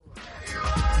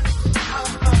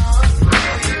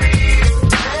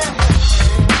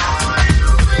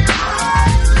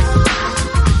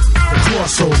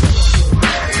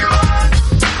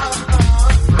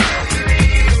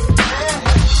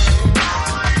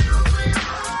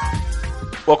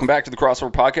Welcome back to the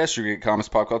Crossover Podcast. You get comics,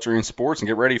 pop culture, and sports, and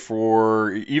get ready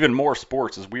for even more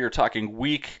sports as we are talking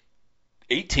Week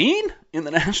 18 in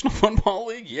the National Football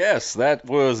League. Yes, that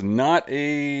was not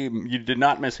you did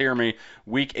not mishear me.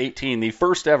 Week 18, the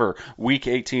first ever Week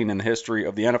 18 in the history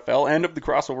of the NFL and of the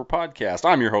Crossover Podcast.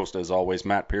 I'm your host, as always,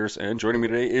 Matt Pierce, and joining me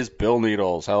today is Bill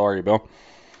Needles. How are you, Bill?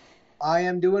 I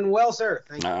am doing well, sir.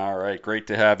 Thank you. All right, great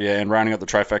to have you. And rounding out the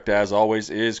trifecta, as always,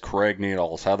 is Craig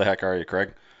Needles. How the heck are you,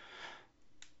 Craig?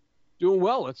 Doing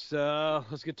well.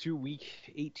 Let's get to week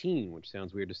 18, which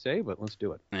sounds weird to say, but let's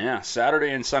do it. Yeah,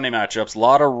 Saturday and Sunday matchups.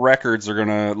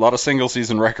 A lot of single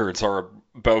season records are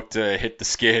about to hit the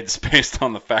skids based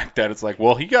on the fact that it's like,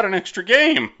 well, he got an extra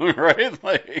game,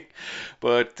 right?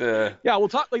 Yeah, we'll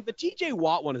talk. Like the T.J.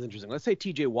 Watt one is interesting. Let's say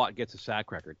T.J. Watt gets a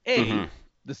sack record.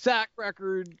 The sack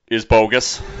record is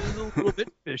bogus. Is a little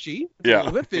bit fishy. Yeah, a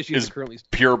little bit fishy. Is currently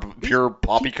pure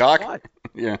poppycock.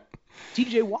 Yeah.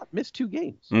 T.J. Watt missed 2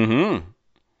 games. Mm-hmm.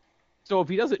 So if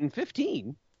he does it in 15,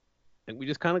 I think we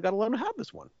just kind of got to let him have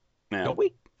this one, don't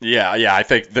we? Yeah. I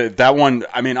think that one.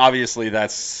 I mean, obviously,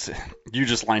 you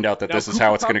just lined out that now, this is Cooper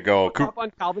how it's Kupp, going to go. Cooper Kupp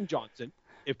on Calvin Johnson.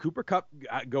 If Cooper Kupp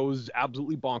goes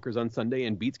absolutely bonkers on Sunday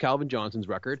and beats Calvin Johnson's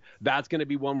record, that's going to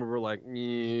be one where we're like,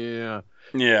 yeah.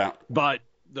 But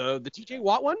the T.J.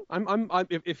 Watt one,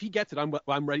 if he gets it,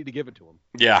 I'm ready to give it to him.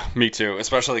 Yeah, me too.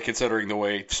 Especially considering the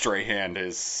way Strahan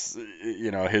is,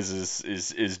 his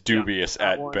is dubious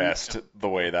at one, best. Yeah. The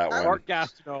way that one. Mark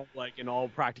Gastineau, like in all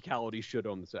practicality, should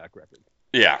own the sack record.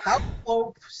 Yeah. How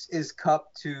close is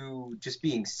Kupp to just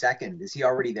being second? Is he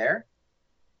already there?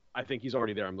 I think he's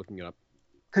already there. I'm looking it up.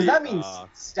 Because that means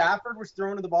Stafford was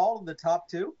thrown to the ball in the top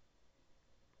 2.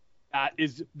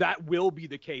 That will be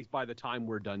the case by the time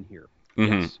we're done here.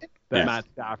 Mm-hmm. Yes, that Matt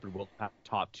Stafford will have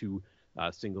top 2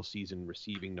 single season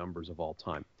receiving numbers of all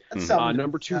time.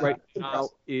 Number 2 right now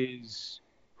is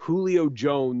Julio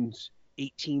Jones,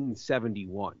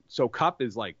 1871. So Kupp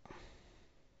is like,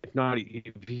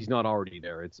 if he's not already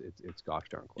there, it's gosh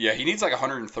darn close. Yeah, he needs like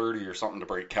 130 or something to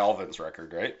break Calvin's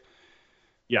record, right?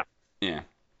 Yeah.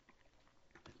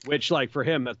 Which, like, for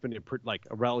him, that's been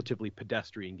a relatively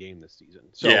pedestrian game this season.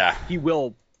 So he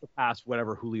will pass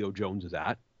whatever Julio Jones is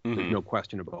at. Mm-hmm. There's no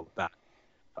question about that.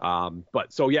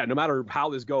 No matter how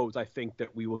this goes, I think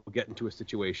that we will get into a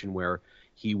situation where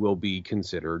he will be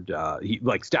considered,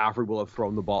 Stafford will have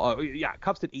thrown the ball.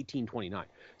 Kupp's at 1829.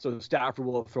 So Stafford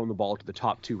will have thrown the ball to the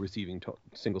top 2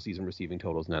 single season receiving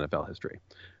totals in NFL history,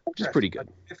 which is pretty good.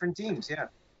 Different teams,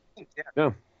 yeah.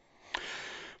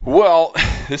 Well,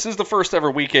 this is the first ever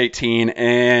Week 18,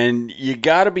 and you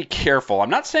got to be careful.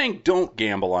 I'm not saying don't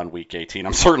gamble on Week 18.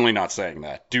 I'm certainly not saying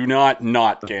that. Do not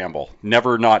gamble.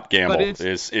 Never not gamble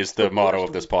is the motto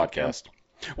of this podcast.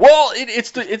 Well,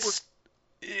 it's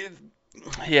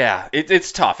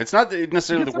tough. It's not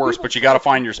necessarily the worst, but you got to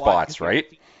find your spots, right?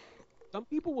 Some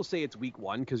people will say it's week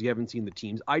 1 because you haven't seen the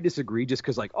teams. I disagree just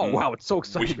because, wow, it's so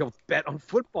exciting to go bet on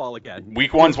football again.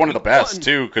 Week 1's one of the best,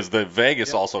 too, because the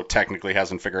Vegas also technically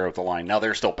hasn't figured out the line. Now,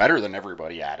 they're still better than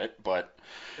everybody at it, but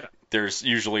there's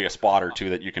usually a spot or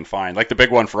two that you can find. Like the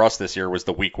big one for us this year was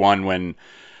the Week 1 when,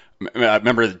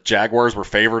 remember, the Jaguars were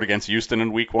favored against Houston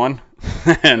in Week 1?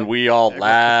 And we all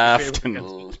laughed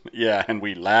and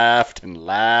we laughed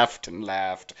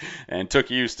and took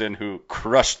Houston, who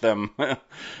crushed them.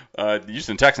 The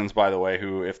Houston Texans, by the way,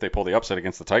 who, if they pull the upset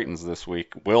against the Titans this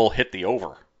week, will hit the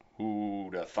over.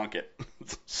 Who'd thunk it?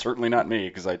 Certainly not me,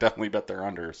 because I definitely bet they're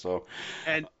under. So,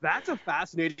 and that's a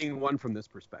fascinating one from this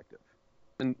perspective.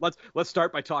 And let's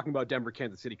start by talking about Denver,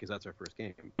 Kansas City, because that's our first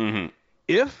game. Mm-hmm.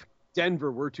 If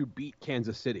Denver were to beat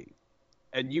Kansas City,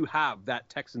 and you have that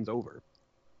Texans over,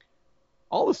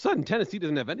 all of a sudden Tennessee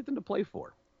doesn't have anything to play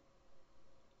for.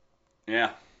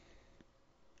 Yeah.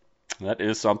 That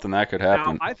is something that could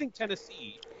happen. Now, I think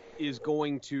Tennessee is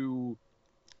going to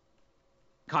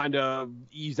kind of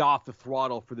ease off the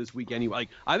throttle for this week anyway. Like,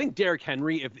 I think Derrick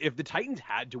Henry, if the Titans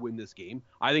had to win this game,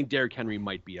 I think Derrick Henry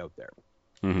might be out there.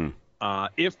 Mm-hmm.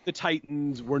 If the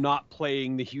Titans were not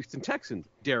playing the Houston Texans,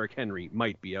 Derrick Henry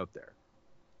might be out there.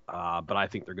 But I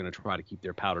think they're going to try to keep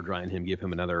their powder dry on him, give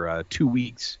him another 2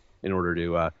 weeks in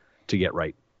order to get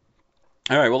right.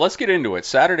 All right, well, let's get into it.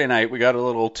 Saturday night, we got a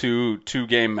little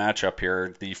two-game matchup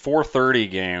here. The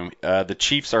 4:30 game, the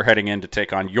Chiefs are heading in to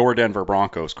take on your Denver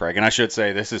Broncos, Craig. And I should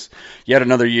say, this is yet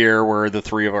another year where the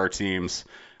 3 of our teams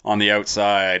on the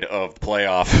outside of the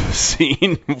playoff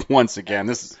scene once again.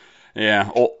 This is,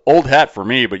 old hat for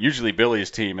me, but usually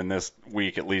Billy's team in this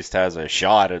week at least has a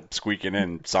shot at squeaking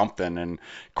in something, and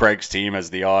Craig's team has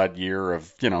the odd year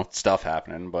of, stuff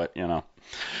happening, but,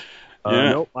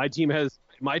 Nope, my team has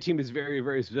my team is very,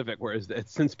 very specific. Whereas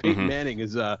since Peyton Manning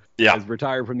has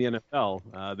retired from the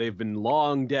NFL, they've been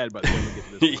long dead by the time we get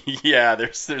to this point. Yeah,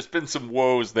 there's been some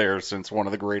woes there since one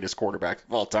of the greatest quarterbacks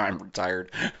of all time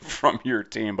retired from your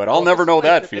team. But I'll never know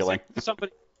that feeling.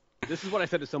 This is what I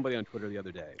said to somebody on Twitter the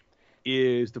other day.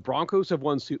 Is the Broncos have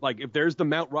won, like, if there's the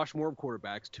Mount Rushmore of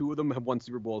quarterbacks, 2 of them have won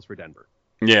Super Bowls for Denver.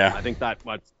 Yeah. I think that's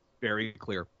very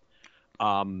clear.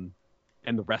 And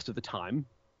the rest of the time,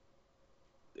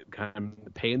 kind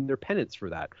of paying their penance for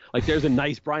that. Like, there's a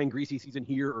nice Brian Greasy season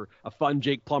here or a fun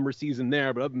Jake Plummer season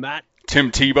there, but other than that,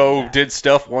 Tim Tebow did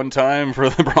stuff one time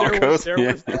for the Broncos.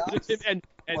 And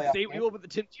say we will with the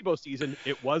Tim Tebow season,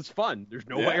 it was fun. There's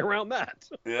no way around that.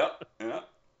 Yeah.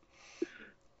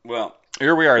 Well,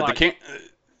 here we are.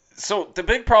 So the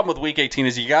big problem with Week 18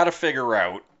 is you got to figure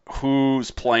out who's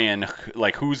playing,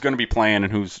 like who's going to be playing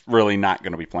and who's really not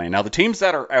going to be playing. Now, the teams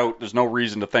that are out, there's no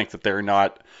reason to think that they're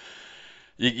not.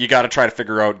 You got to try to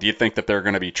figure out, do you think that they're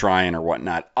going to be trying or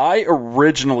whatnot? I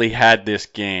originally had this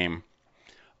game,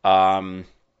 like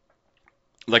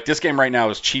this game right now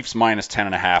is Chiefs minus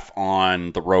 10.5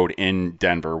 on the road in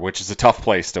Denver, which is a tough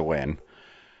place to win.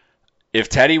 If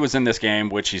Teddy was in this game,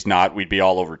 which he's not, we'd be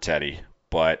all over Teddy.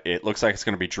 But it looks like it's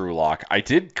going to be Drew Lock. I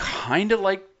did kind of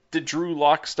like the Drew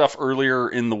Lock stuff earlier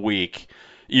in the week,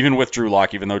 even with Drew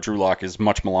Lock, even though Drew Lock is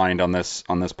much maligned on this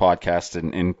podcast,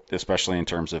 and especially in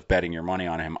terms of betting your money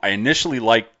on him. I initially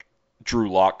liked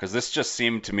Drew Lock because this just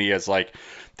seemed to me as like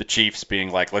the Chiefs being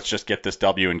like, let's just get this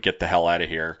W and get the hell out of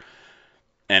here.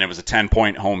 And it was a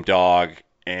 10-point home dog,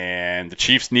 and the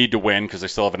Chiefs need to win because they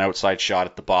still have an outside shot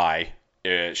at the bye.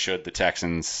 Should the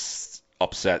Texans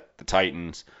upset the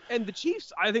Titans. And the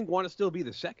Chiefs, I think, want to still be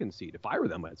the 2nd seed. If I were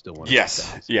them, I'd still want to be the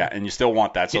 2nd seed. Yeah, and you still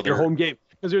want that. So their home game.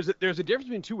 Because there's a difference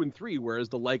between 2 and 3, whereas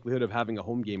the likelihood of having a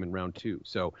home game in round 2.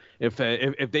 So if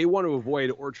they want to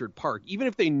avoid Orchard Park, even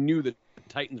if they knew that the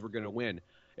Titans were going to win,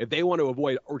 if they want to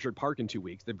avoid Orchard Park in 2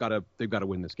 weeks, they've got to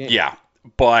win this game. Yeah,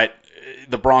 but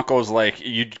the Broncos, like,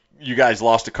 you guys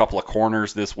lost a couple of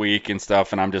corners this week and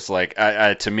stuff, and I'm just like,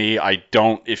 to me, I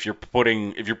don't. If you're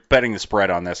betting the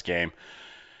spread on this game,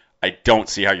 I don't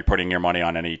see how you're putting your money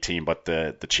on any team but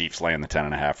the Chiefs laying the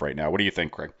 10.5 right now. What do you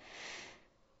think, Craig?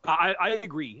 I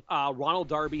agree. Ronald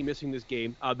Darby missing this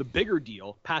game. The bigger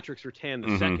deal, Patrick Surtain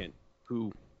the second,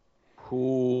 who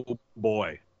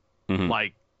boy,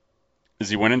 like, is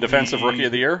he winning Defensive Rookie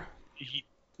of the Year?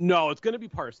 No, it's going to be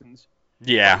Parsons.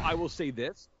 Yeah, I will say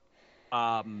this.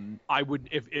 I would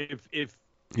if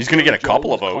he's going to get a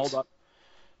couple of votes.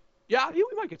 Yeah, we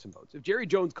might get some votes. If Jerry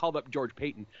Jones called up George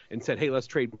Payton and said, "Hey, let's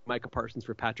trade Micah Parsons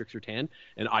for Patrick Surtain,"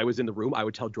 and I was in the room, I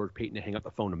would tell George Payton to hang up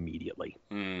the phone immediately.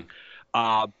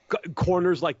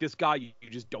 Corners like this guy, you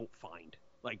just don't find.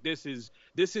 Like this is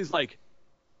like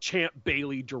Champ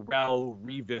Bailey, Darrell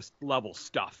Revis level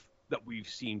stuff that we've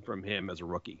seen from him as a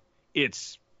rookie.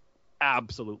 It's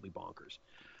absolutely bonkers.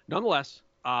 Nonetheless,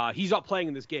 he's not playing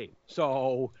in this game,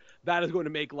 so that is going to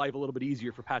make life a little bit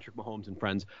easier for Patrick Mahomes and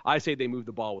friends. I say they move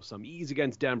the ball with some ease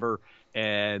against Denver,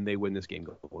 and they win this game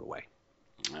going away.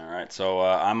 All right, so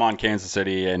I'm on Kansas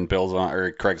City, and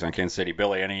Craig's on Kansas City.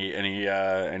 Billy,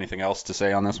 anything else to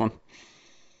say on this one?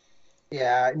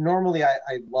 Yeah, normally I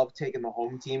love taking the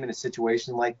home team in a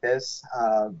situation like this,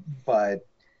 but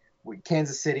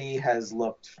Kansas City has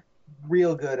looked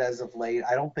real good as of late.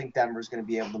 I don't think Denver's going to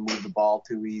be able to move the ball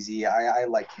too easy. I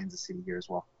like Kansas City here as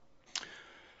well.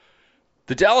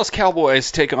 The Dallas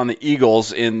Cowboys take on the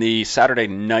Eagles in the Saturday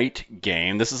night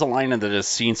game. This is a line that has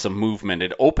seen some movement.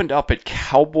 It opened up at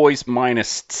Cowboys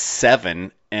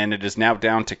 -7, and it is now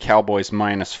down to Cowboys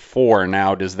 -4.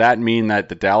 Now, does that mean that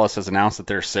the Dallas has announced that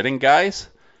they're sitting guys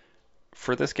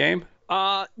for this game?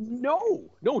 No.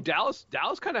 Dallas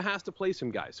kind of has to play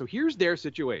some guys. So here's their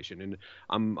situation, and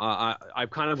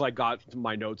I've kind of like got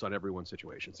my notes on everyone's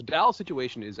situation. So Dallas'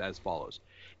 situation is as follows: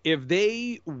 if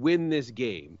they win this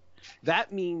game,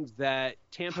 that means that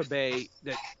Tampa Bay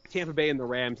and the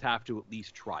Rams have to at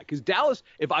least try. Because Dallas,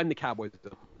 if I'm the Cowboys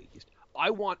at least,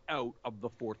 I want out of the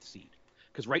 4th seed.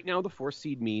 Because right now the 4th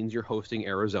seed means you're hosting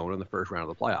Arizona in the first round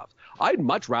of the playoffs. I'd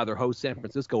much rather host San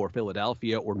Francisco or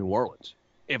Philadelphia or New Orleans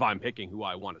if I'm picking who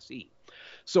I want to see.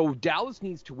 So Dallas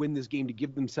needs to win this game to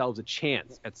give themselves a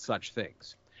chance at such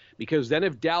things. Because then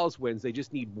if Dallas wins, they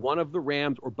just need one of the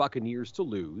Rams or Buccaneers to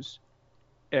lose.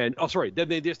 Then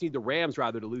they just need the Rams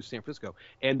rather to lose San Francisco,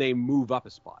 and they move up a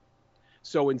spot.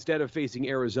 So instead of facing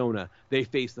Arizona, they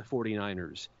face the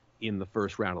 49ers in the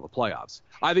first round of the playoffs.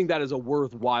 I think that is a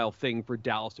worthwhile thing for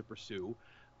Dallas to pursue,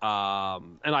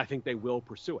 and I think they will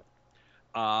pursue it.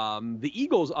 The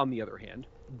Eagles, on the other hand,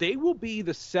 they will be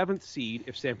the 7th seed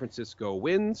if San Francisco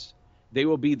wins. They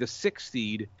will be the 6th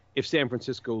seed if San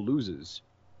Francisco loses.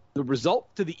 The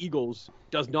result to the Eagles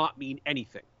does not mean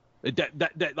anything.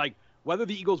 That like whether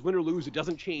the Eagles win or lose, it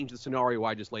doesn't change the scenario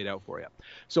I just laid out for you.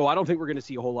 So I don't think we're going to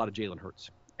see a whole lot of Jalen Hurts,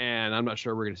 and I'm not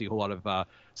sure we're going to see a whole lot of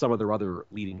some of their other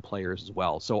leading players as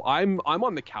well. So I'm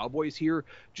on the Cowboys here.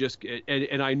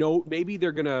 And I know maybe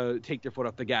they're going to take their foot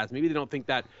off the gas. Maybe they don't think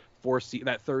that third seed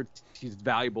is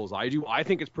valuable as I do. I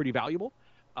think it's pretty valuable,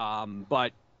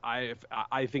 but I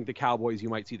think the Cowboys, you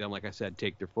might see them, like I said,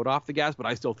 take their foot off the gas, but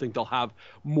I still think they'll have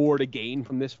more to gain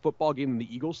from this football game than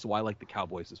the Eagles, so I like the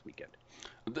Cowboys this weekend.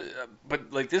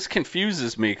 But like this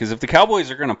confuses me because if the Cowboys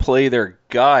are going to play their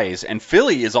guys, and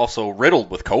Philly is also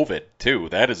riddled with COVID too,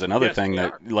 that is another thing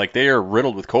that like they are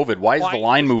riddled with COVID. Why is the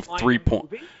line moved 3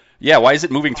 points? Yeah, why is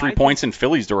it moving 3 points in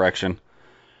Philly's direction?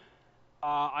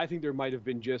 I think there might have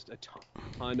been just a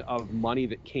ton of money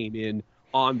that came in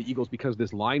on the Eagles because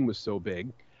this line was so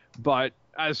big. But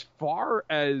as far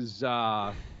as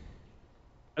the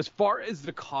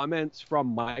comments from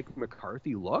Mike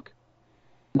McCarthy look,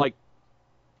 like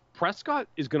Prescott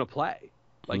is going to play.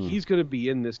 Like he's going to be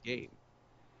in this game.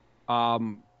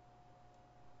 Like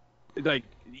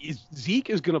Zeke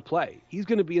is going to play. He's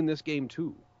going to be in this game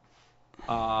too.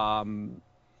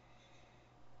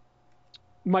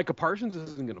 Micah Parsons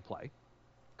isn't going to play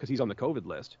because he's on the COVID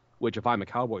list, which if I'm a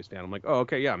Cowboys fan, I'm like, oh,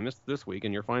 okay, yeah, I missed this week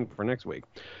and you're fine for next week.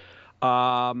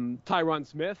 Tyron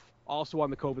Smith, also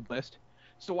on the COVID list.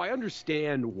 So I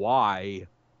understand why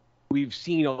we've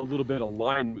seen a little bit of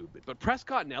line movement. But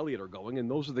Prescott and Elliott are going, and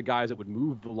those are the guys that would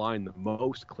move the line the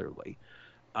most clearly.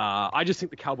 I just think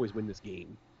the Cowboys win this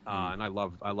game. And I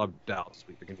love Dallas.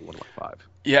 They're going to be one of my 5.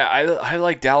 Yeah, I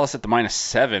like Dallas at the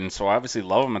 -7, so I obviously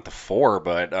love them at the 4.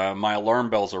 But my alarm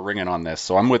bells are ringing on this,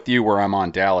 so I'm with you where I'm on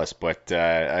Dallas, but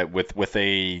with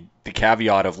the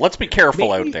caveat of let's be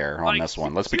careful out there on this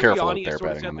one. Let's be careful out there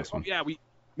betting on this one. Yeah,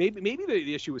 maybe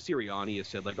the issue with Sirianni is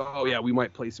said like, oh yeah, we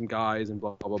might play some guys and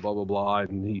blah blah blah blah blah,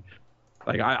 and he.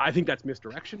 Like I think that's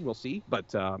misdirection. We'll see,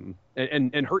 but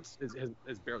and Hurts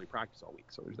has barely practiced all week,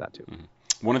 so there's that too. Mm-hmm.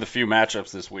 One of the few matchups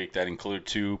this week that include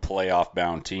 2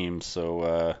 playoff-bound teams.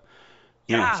 So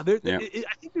I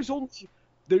think there's only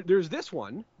there's this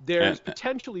one. There's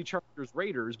potentially Chargers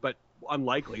Raiders, but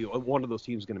unlikely one of those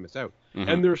teams is going to miss out. Mm-hmm.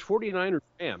 And there's 49ers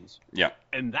Rams. Yeah,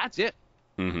 and that's it.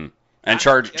 Mm-hmm. And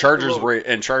Chargers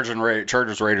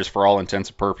Raiders for all intents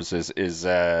and purposes is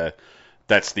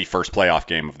that's the first playoff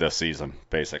game of this season,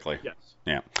 basically. Yes.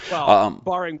 Yeah. Well,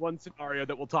 barring one scenario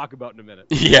that we'll talk about in a minute.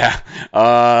 Yeah.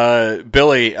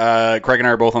 Billy, Craig and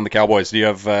I are both on the Cowboys. Do you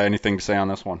have anything to say on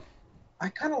this one? I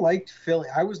kind of liked Philly.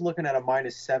 I was looking at a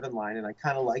 -7 line, and I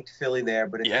kind of liked Philly there.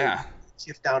 But if they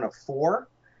shift down to 4,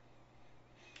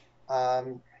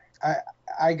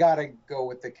 I gotta go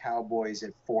with the Cowboys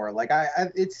at 4. Like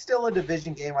it's still a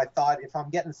division game. I thought if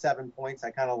I'm getting 7 points, I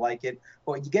kind of like it.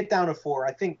 But when you get down to 4,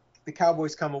 I think the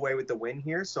Cowboys come away with the win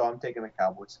here, so I'm taking the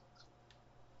Cowboys.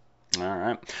 All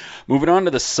right. Moving on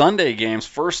to the Sunday games.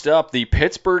 First up, the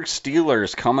Pittsburgh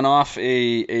Steelers coming off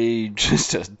a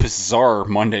just a bizarre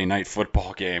Monday night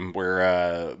football game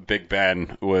where Big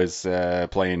Ben was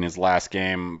playing his last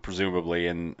game, presumably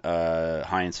in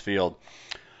Heinz Field.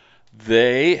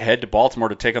 They head to Baltimore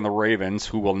to take on the Ravens,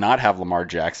 who will not have Lamar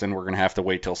Jackson. We're going to have to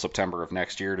wait till September of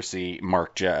next year to see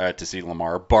see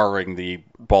Lamar, barring the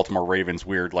Baltimore Ravens'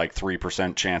 weird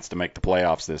 3% chance to make the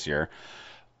playoffs this year.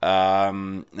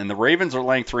 And the Ravens are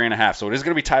laying 3.5, so it is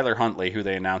going to be Tyler Huntley, who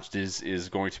they announced is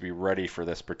going to be ready for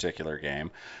this particular game.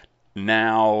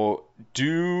 Now,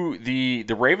 do the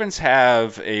Ravens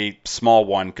have a small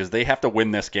one because they have to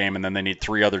win this game, and then they need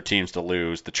 3 other teams to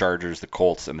lose. The Chargers, the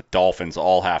Colts, and the Dolphins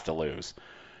all have to lose.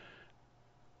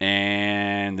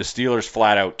 And the Steelers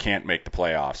flat out can't make the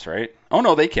playoffs, right? Oh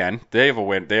no, they can. They have a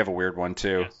win. They have a weird one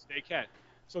too. Yes, they can.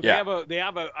 So they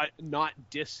have a not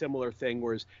dissimilar thing,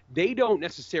 whereas they don't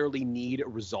necessarily need a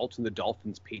result in the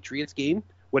Dolphins-Patriots game.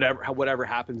 Whatever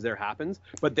happens, there happens.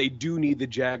 But they do need the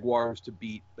Jaguars to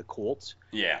beat the Colts.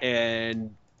 Yeah.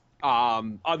 And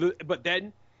but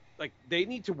then they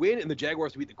need to win and the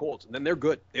Jaguars to beat the Colts, and then they're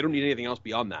good. They don't need anything else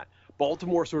beyond that.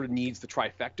 Baltimore sort of needs the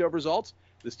trifecta of results.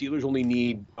 The Steelers only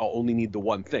need the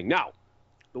one thing. Now,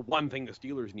 the one thing the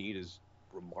Steelers need is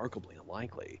remarkably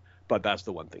unlikely, but that's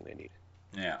the one thing they need.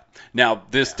 Yeah. Now,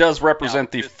 this does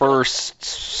represent the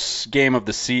first game of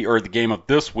the game of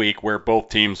this week where both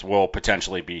teams will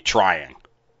potentially be trying.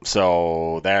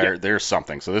 So there's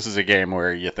something. So this is a game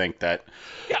where you think that.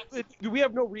 Yeah, we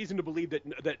have no reason to believe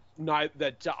that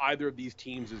either of these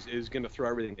teams is going to throw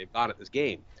everything they've got at this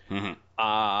game.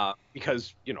 Mm-hmm.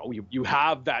 Because you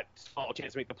have that small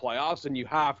chance to make the playoffs, and you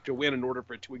have to win in order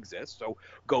for it to exist. So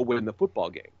go win the football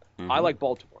game. Mm-hmm. I like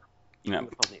Baltimore. Yeah.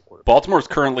 Baltimore's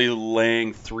currently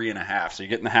laying 3.5, so you're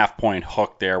getting the half-point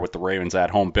hook there with the Ravens at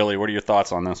home. Billy, what are your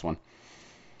thoughts on this one?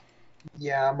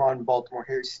 Yeah, I'm on Baltimore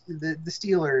here. The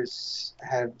Steelers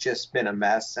have just been a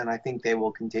mess, and I think they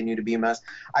will continue to be a mess.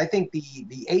 I think the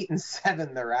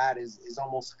 8-7 they're at is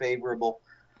almost favorable.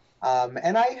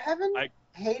 And I haven't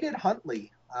hated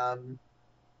Huntley. I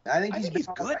think he's been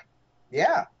good. Right.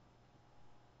 Yeah.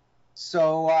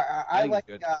 So I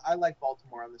like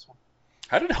Baltimore on this one.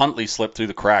 How did Huntley slip through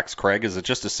the cracks, Craig? Is it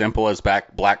just as simple as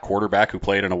black quarterback who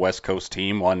played in a West Coast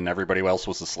team when everybody else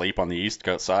was asleep on the East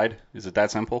Coast side? Is it that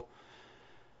simple?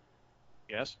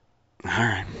 Yes. All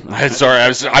right. Sorry, I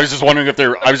was just wondering if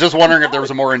there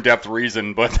was a more in-depth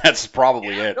reason, but that's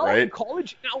probably it, right? In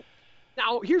college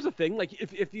now here's the thing. Like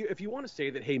if you want to say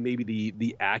that, hey, maybe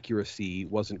the accuracy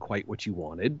wasn't quite what you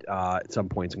wanted at some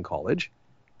points in college,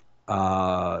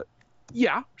 yeah,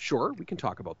 sure, we can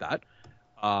talk about that.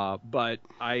 But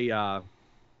I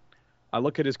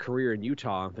look at his career in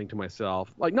Utah and think to myself,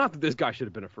 like, not that this guy should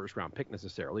have been a first-round pick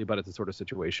necessarily, but it's a sort of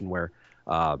situation where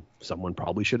someone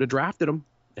probably should have drafted him,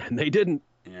 and they didn't.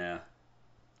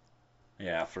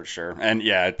 Yeah, for sure. And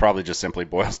yeah, it probably just simply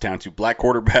boils down to black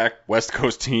quarterback, West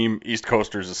Coast team, East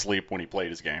Coasters asleep when he played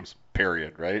his games.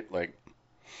 Period. Right? Like,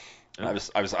 I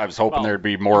was hoping there'd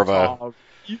be more Utah, of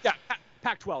a. Yeah,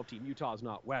 Pac-12 team. Utah's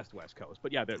not West Coast,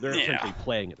 but yeah, they're essentially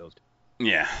playing at those teams.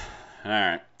 Yeah. All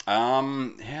right.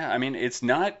 Yeah, I mean, it's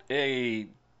not a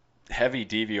heavy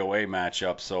DVOA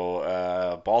matchup,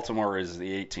 so Baltimore is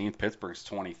the 18th, Pittsburgh's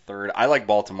 23rd. I like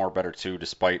Baltimore better too,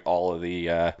 despite all of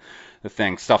the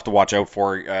stuff to watch out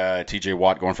for. TJ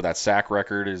Watt going for that sack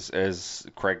record, as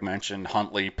Craig mentioned.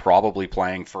 Huntley probably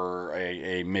playing for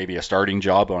maybe a starting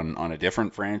job on a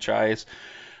different franchise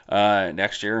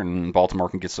next year, and Baltimore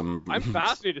can get some. I'm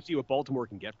fascinated to see what Baltimore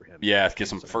can get for him. Yeah, get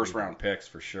some first-round picks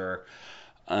for sure.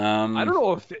 I don't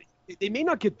know if they may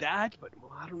not get that, but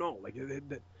I don't know. Like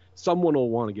someone will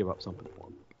want to give up something for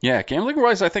him. Yeah,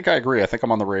 gambling-wise, I think I agree. I think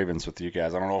I'm on the Ravens with you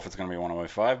guys. I don't know if it's going to be one of my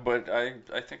five, but I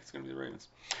think it's going to be the Ravens.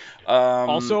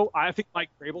 Also, I think Mike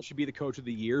Vrabel should be the coach of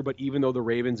the year, but even though the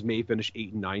Ravens may finish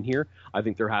 8-9 here, I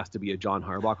think there has to be a John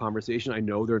Harbaugh conversation. I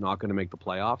know they're not going to make the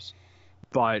playoffs,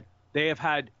 but they have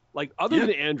had, like, other than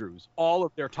Andrews, all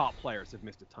of their top players have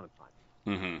missed a ton of time.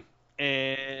 Mm-hmm.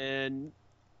 And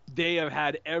they have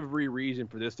had every reason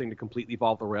for this thing to completely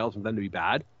fall off the rails and them to be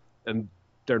bad, and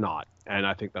they're not. And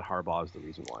I think that Harbaugh is the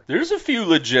reason why. There's a few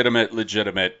legitimate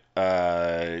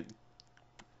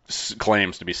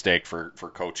claims to be staked for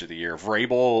Coach of the Year.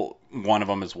 Vrabel, one of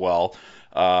them as well.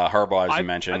 Harbaugh, as you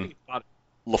mentioned.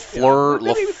 LaFleur.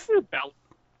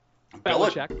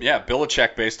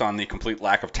 Belichick, based on the complete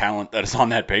lack of talent that is on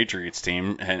that Patriots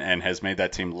team, and has made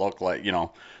that team look like,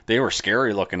 they were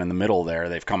scary looking in the middle there.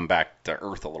 They've come back to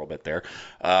earth a little bit there.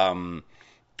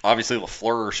 Obviously,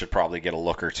 LaFleur should probably get a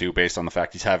look or two based on the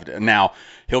fact now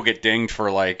he'll get dinged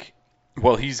for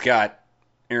he's got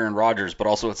Aaron Rodgers, but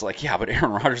also it's like, yeah, but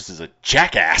Aaron Rodgers is a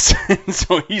jackass.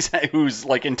 So who's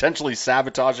like intentionally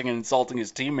sabotaging and insulting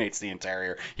his teammates the entire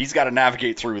year. He's got to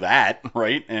navigate through that,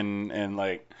 right? And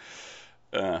like,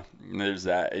 there's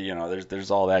that,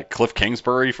 there's all that. Cliff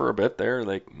Kingsbury for a bit there,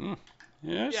 like,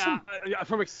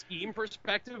 from a scheme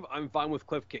perspective, I'm fine with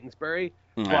Cliff Kingsbury,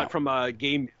 but from a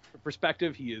game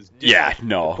perspective, he is different.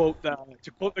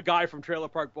 To quote the guy from Trailer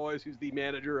Park Boys, who's the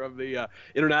manager of the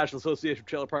International Association of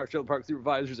Trailer Park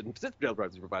Supervisors and Pacific Trailer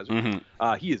Park Supervisors,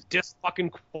 he is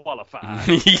dis-fucking-qualified.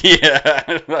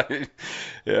 Yeah,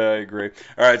 I agree.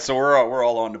 All right, so we're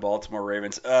all on to Baltimore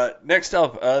Ravens. Next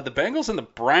up, the Bengals and the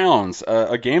Browns,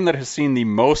 a game that has seen the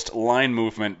most line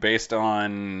movement based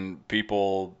on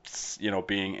people,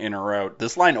 being in or out.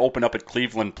 This line opened up at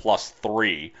Cleveland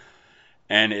 +3.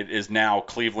 And it is now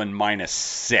Cleveland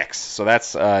 -6. So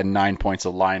that's 9 points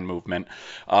of line movement.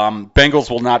 Bengals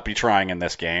will not be trying in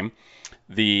this game.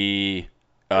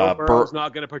 Burrow's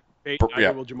not going to participate.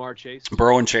 Neither will Jamar Chase.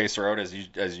 Burrow and Chase are out, as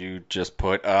you just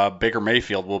put. Baker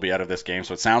Mayfield will be out of this game,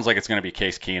 so it sounds like it's going to be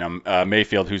Case Keenum.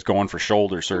 Mayfield, who's going for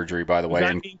shoulder surgery, by the way. Does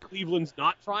that mean Cleveland's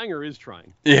not trying or is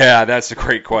trying? Yeah, that's a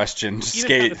great question.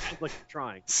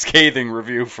 Trying. Scathing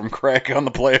review from Craig on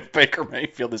the play of Baker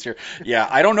Mayfield this year. Yeah,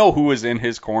 I don't know who was in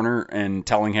his corner and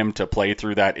telling him to play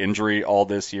through that injury all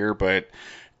this year, but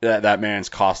that man's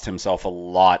cost himself a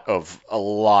lot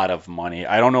of money.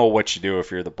 I don't know what you do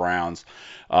if you're the Browns.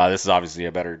 This is obviously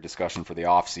a better discussion for the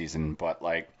offseason, but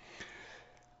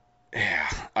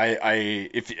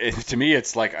to me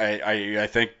it's like I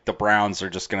think the Browns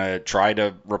are just gonna try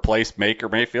to replace Baker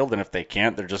Mayfield, and if they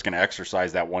can't, they're just gonna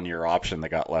exercise that 1-year option they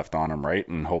got left on him, right,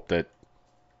 and hope that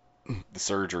the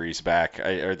surgery's back,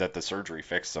 or that the surgery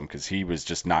fixed him, because he was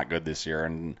just not good this year.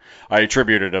 And I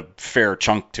attributed a fair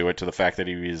chunk to the fact that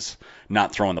he was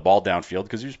not throwing the ball downfield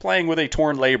because he was playing with a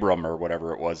torn labrum or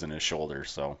whatever it was in his shoulder.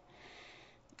 So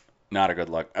not a good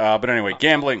look. But anyway,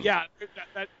 gambling. Yeah,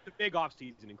 that's the big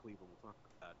offseason in Cleveland. We'll talk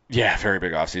about that. Yeah, very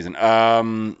big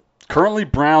offseason. Currently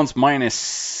Browns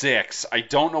 -6. I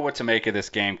don't know what to make of this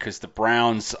game because the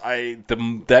Browns,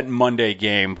 that Monday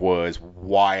game was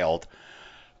wild.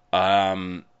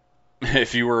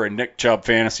 If you were a Nick Chubb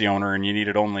fantasy owner and you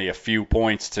needed only a few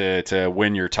points to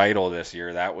win your title this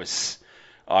year, that was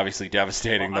obviously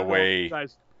devastating the way. I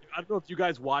don't know if you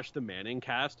guys watched the Manning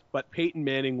cast, but Peyton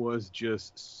Manning was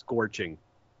just scorching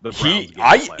the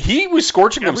Browns. He was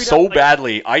scorching them so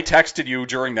badly. I texted you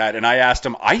during that, and I asked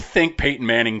him, I think Peyton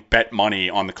Manning bet money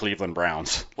on the Cleveland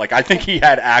Browns. Like, I think he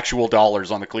had actual dollars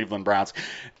on the Cleveland Browns.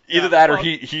 Either that or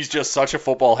he's just such a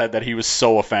football head that he was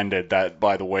so offended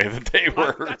by the way that they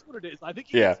were. That's what it is. I think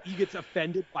he gets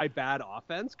offended by bad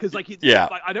offense because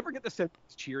I never get the sense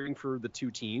he's cheering for the two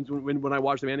teams when I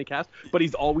watch the Manning cast, but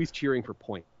he's always cheering for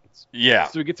points. Yeah.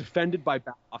 So he gets offended by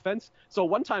bad offense. So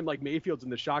one time, like, Mayfield's in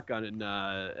the shotgun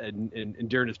and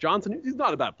Dearness Johnson, he's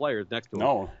not a bad player, is next to him.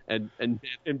 No.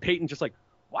 And Peyton's just like,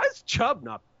 why is Chubb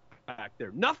not back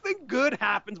there? Nothing good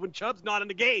happens when Chubb's not in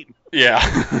the game. Yeah.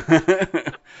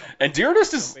 And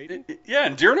Dearness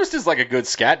is like a good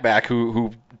scat back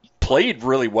who played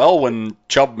really well when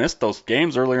Chubb missed those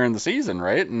games earlier in the season,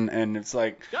 right? And it's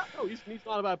like, yeah, no, he's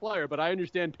not a bad player, but I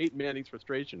understand Peyton Manning's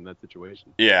frustration in that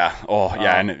situation. Yeah. Oh,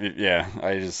 yeah.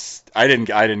 I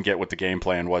didn't get what the game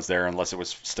plan was there, unless it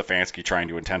was Stefanski trying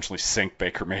to intentionally sink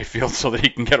Baker Mayfield so that he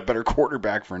can get a better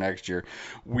quarterback for next year.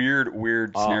 Weird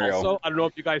scenario. Also, I don't know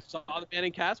if you guys saw the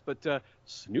Manning cast, but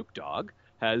Snoop Dogg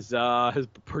has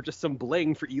purchased some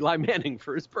bling for Eli Manning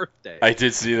for his birthday. I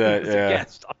did see that. Yeah.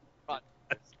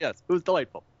 Yes, it was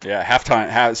delightful.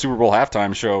 Yeah, Super Bowl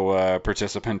halftime show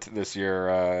participant this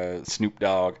year, Snoop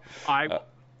Dogg. I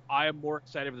am more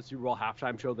excited for the Super Bowl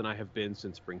halftime show than I have been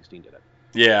since Springsteen did it.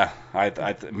 Yeah,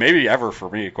 I maybe ever for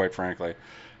me, quite frankly.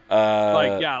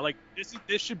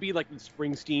 This should be like the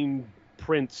Springsteen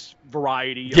Prince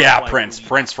variety. Yeah, Prince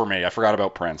for me. I forgot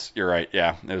about Prince. You're right.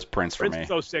 Yeah, it was Prince for me.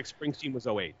 Prince was 06, Springsteen was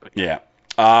 08. But yeah.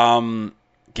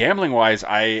 Gambling wise,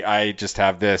 I just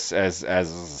have this as a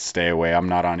stay away. I'm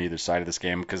not on either side of this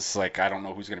game because I don't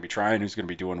know who's going to be trying, who's going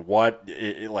to be doing what.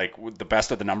 The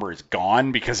best of the number is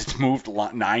gone because it's moved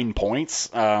 9 points.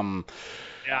 Yeah.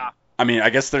 I mean, I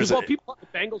guess there's people thought the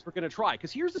Bengals were going to try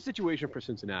because here's the situation for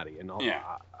Cincinnati, and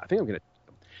I think I'm going to.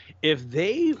 If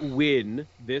they win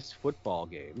this football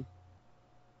game,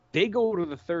 they go to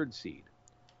the 3rd seed.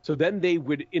 So then they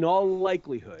would, in all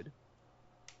likelihood,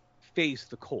 face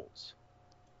the Colts.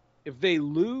 If they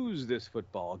lose this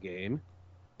football game,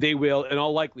 they will, in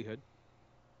all likelihood,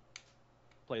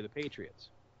 play the Patriots.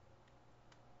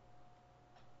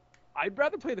 I'd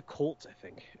rather play the Colts, I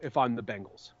think, if I'm the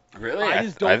Bengals. Really? I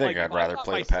think I'd rather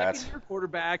play the Pats. Second-year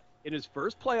quarterback in his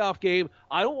first playoff game.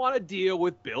 I don't want to deal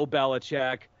with Bill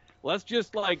Belichick. Let's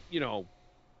just, Colts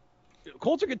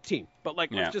are a good team, but,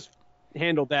 let's just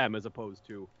handle them as opposed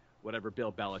to whatever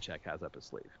Bill Belichick has up his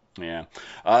sleeve. Yeah.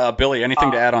 Billy,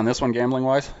 anything to add on this one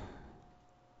gambling-wise?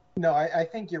 No, I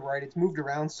think you're right. It's moved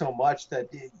around so much that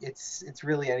it's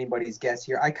really anybody's guess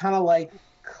here. I kind of like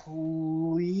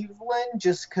Cleveland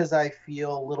just because I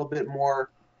feel a little bit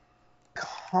more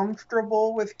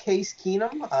comfortable with Case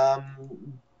Keenum,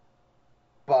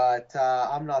 but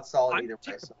I'm not solid either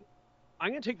way. I'm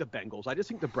going to take the Bengals. I just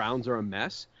think the Browns are a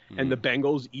mess, and the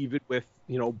Bengals, even with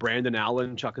Brandon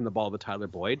Allen chucking the ball to Tyler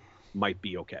Boyd, might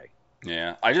be okay.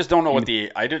 Yeah, I just don't know what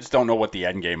the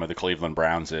end game of the Cleveland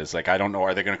Browns is. I don't know.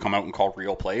 Are they going to come out and call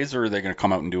real plays, or are they going to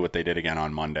come out and do what they did again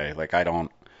on Monday? I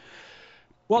don't.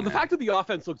 Well, the fact that the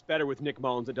offense looks better with Nick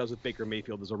Mullins than it does with Baker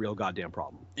Mayfield is a real goddamn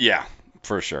problem. Yeah,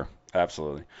 for sure,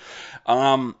 absolutely.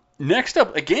 Next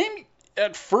up, a game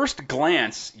at first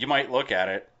glance you might look at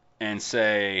it and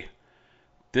say,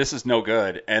 this is no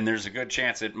good, and there's a good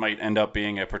chance it might end up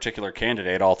being a particular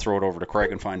candidate. I'll throw it over to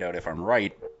Craig and find out if I'm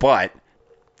right, but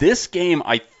this game,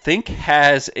 I think,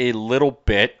 has a little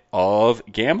bit of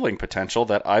gambling potential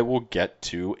that I will get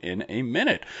to in a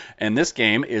minute. And this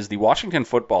game is the Washington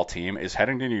football team is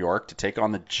heading to New York to take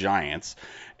on the Giants,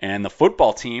 and the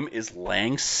football team is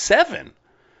laying 7.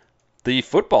 The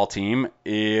football team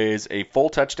is a full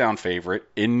touchdown favorite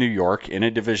in New York in a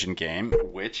division game,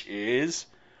 which is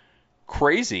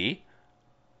crazy.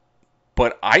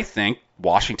 But I think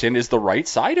Washington is the right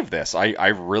side of this. I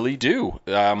really do.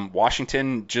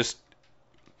 Washington just...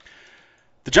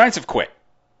 The Giants have quit.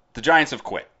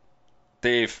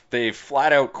 They've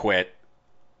flat out quit.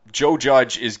 Joe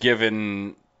Judge is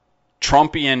given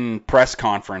Trumpian press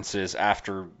conferences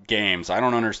after games. I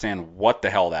don't understand what the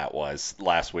hell that was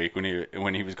last week when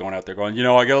he was going out there going,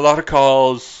 I get a lot of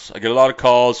calls. I get a lot of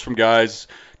calls from guys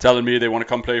telling me they want to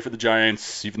come play for the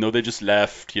Giants, even though they just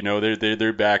left.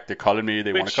 They're back. They're calling me.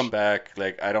 They want to come back.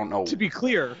 Like, I don't know. To be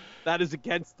clear, that is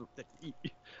against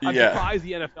I'm Yeah. surprised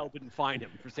the NFL didn't fine him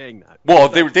for saying that. Well,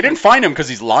 they didn't find him because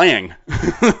he's lying.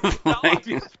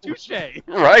 Touche.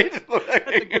 Right? That's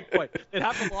a good point. They'd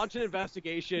have to launch an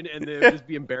investigation, and they'd just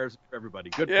be embarrassed for everybody.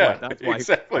 Good Yeah, point. That's why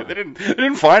exactly. They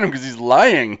didn't find him because he's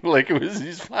lying. Like,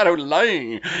 he's flat out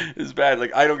lying. It's bad.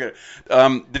 Like, I don't get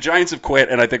it. The Giants have quit,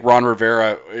 and I think Ron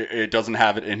Rivera it doesn't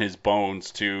have it in his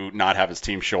bones to not have his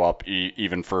team show up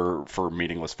even for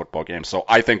meaningless football games. So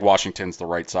I think Washington's the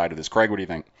right side of this. Craig, what do you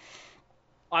think?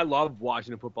 I love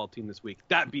watching a football team this week.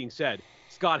 That being said,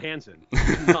 Scott Hansen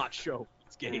did not show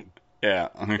this game. Yeah.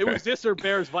 Okay. It was this or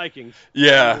Bears-Vikings.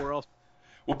 Yeah. Anywhere else.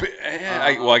 Well,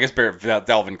 I guess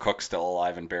Dalvin Cook's still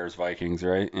alive in Bears-Vikings,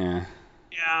 right? Yeah.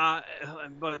 Yeah,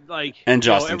 but and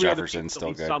Justin every Jefferson's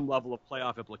still good. Some level of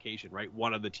playoff implication, right?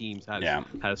 One of the teams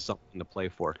has something to play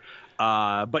for.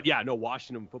 But yeah, no,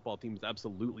 Washington football team is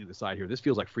absolutely the side here. This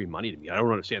feels like free money to me. I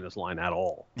don't understand this line at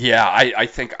all. Yeah, I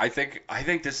think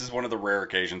this is one of the rare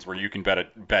occasions where you can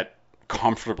bet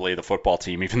comfortably the football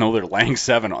team, even though they're laying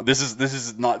 7. This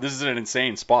is an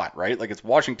insane spot, right? Like, it's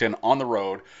Washington on the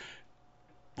road.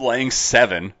 Laying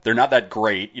 7. They're not that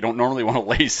great. You don't normally want to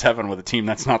lay 7 with a team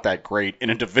that's not that great in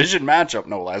a division matchup,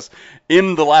 no less,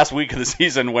 in the last week of the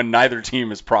season when neither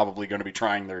team is probably going to be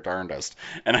trying their darndest.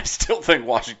 And I still think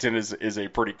Washington is a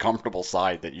pretty comfortable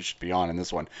side that you should be on in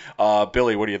this one.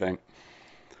 Billy, what do you think?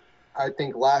 I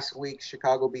think last week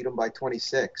Chicago beat them by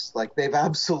 26. Like, they've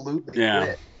absolutely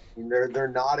quit. I mean, they're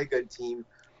not a good team.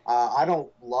 I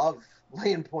don't love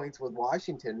laying points with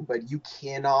Washington, but you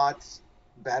cannot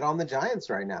bet on the Giants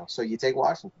right now, so you take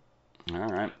Washington. All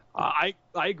right. I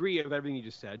agree with everything you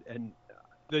just said, and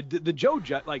the Joe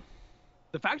Judge, like,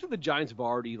 the fact that the Giants have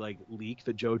already leaked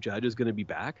that Joe Judge is going to be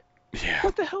back. Yeah.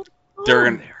 What the hell?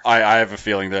 I have a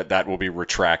feeling that will be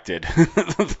retracted,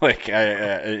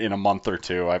 in a month or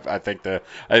two. I think the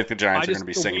Giants are going to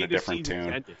be singing a different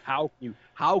tune. How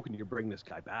can you bring this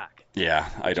guy back? Yeah,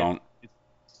 I don't. It's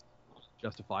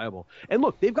justifiable. And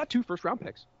look, they've got 2 first-round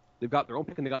picks. They've got their own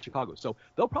pick, and they got Chicago. So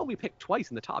they'll probably pick twice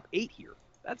in the top 8 here.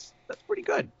 That's pretty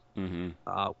good. Mm-hmm.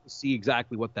 We'll see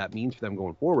exactly what that means for them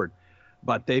going forward.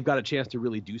 But they've got a chance to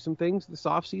really do some things this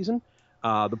offseason.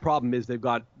 The problem is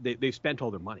they've spent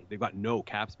all their money. They've got no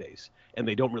cap space, and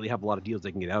they don't really have a lot of deals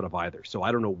they can get out of either. So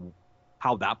I don't know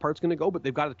how that part's going to go, but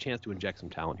they've got a chance to inject some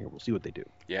talent here. We'll see what they do.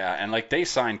 Yeah, and they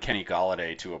signed Kenny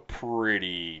Golladay to a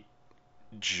pretty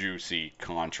juicy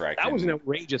contract. That was an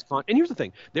outrageous contract. And here's the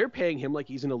thing. They're paying him like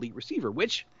he's an elite receiver,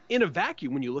 which in a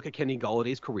vacuum, when you look at Kenny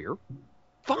Galladay's career,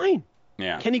 fine.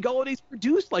 Yeah. Kenny Galladay's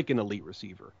produced like an elite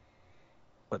receiver.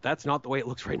 But that's not the way it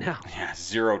looks right now. Yeah,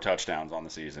 0 touchdowns on the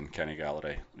season, Kenny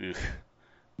Golladay. Ugh.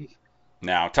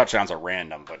 Now, touchdowns are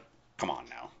random, but come on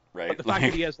now, right? But the fact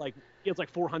that he has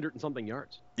 400 and something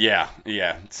yards. Yeah.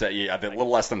 So, a little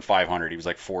less than 500. He was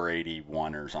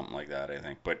 481 or something like that, I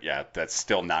think. But yeah, that's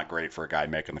still not great for a guy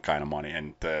making the kind of money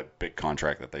and the big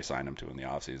contract that they signed him to in the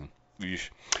offseason. Yeesh.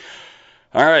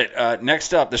 All right,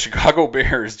 next up, the Chicago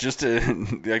Bears. Just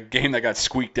a game that got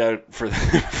squeaked out for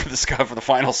the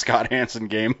final Scott Hansen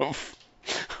game of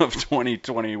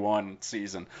 2021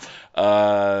 season.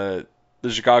 The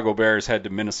Chicago Bears head to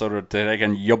Minnesota today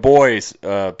again. Your boys,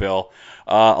 Bill.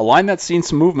 A line that's seen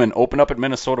some movement opened up at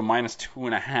Minnesota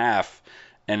 -2.5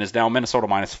 and is now Minnesota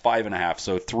 -5.5.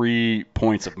 So 3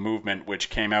 points of movement, which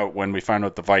came out when we found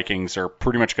out the Vikings are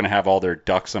pretty much going to have all their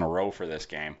ducks in a row for this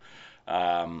game.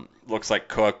 Looks like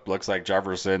Cook, looks like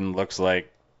Jefferson, looks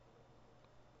like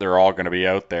they're all going to be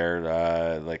out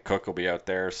there. Cook will be out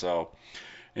there. So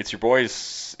it's your boys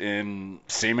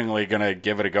seemingly going to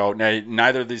give it a go. Now,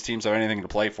 neither of these teams have anything to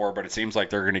play for, but it seems like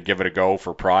they're going to give it a go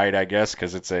for pride, I guess,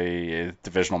 because it's a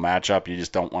divisional matchup. You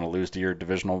just don't want to lose to your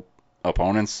divisional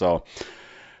opponents. So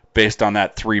based on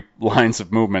that 3 lines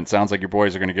of movement, sounds like your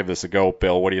boys are going to give this a go.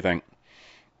 Bill, what do you think?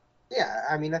 Yeah,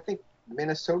 I mean, I think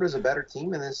Minnesota's a better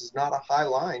team, and this is not a high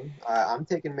line. I'm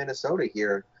taking Minnesota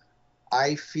here.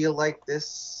 I feel like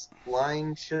this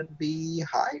line should be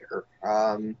higher.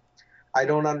 I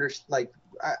don't understand.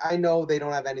 I know they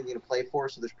don't have anything to play for,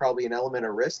 so there's probably an element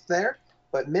of risk there.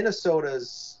 But the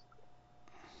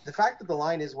fact that the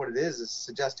line is what it is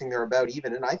suggesting they're about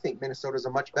even, and I think Minnesota's a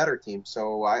much better team.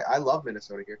 So I love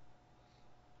Minnesota here.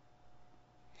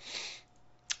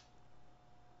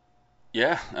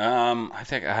 Yeah, I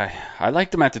think I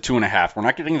like them at the 2.5. We're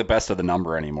not getting the best of the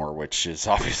number anymore, which is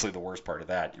obviously the worst part of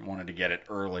that. You wanted to get it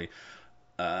early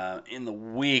in the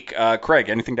week. Craig,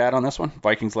 anything to add on this one?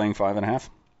 Vikings laying 5.5.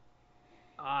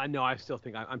 No, I still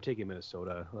think I'm taking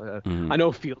Minnesota. Mhm. I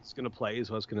know Fields is going to play,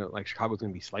 so it's going to Chicago's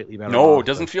going to be slightly better No, off.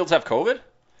 doesn't Fields have COVID?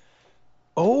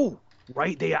 Oh,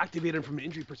 right. They activated him from an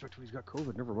injury perspective. He's got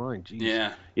COVID. Never mind. Jeez.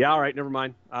 Yeah. Yeah. All right. Never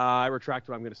mind. I retract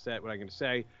what I'm going to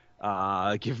say.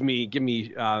 Give me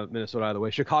Minnesota out of the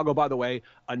way. Chicago, by the way,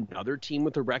 another team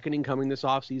with a reckoning coming this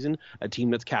offseason, a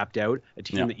team that's capped out, a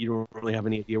team that you don't really have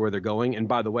any idea where they're going. And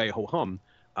by the way, ho-hum,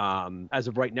 as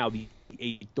of right now, the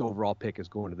 8th overall pick is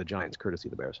going to the Giants, courtesy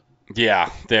of the Bears.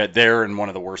 Yeah, they're in one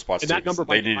of the worst spots. And that number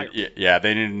they need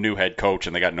they need a new head coach,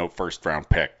 and they got no first round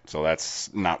pick, so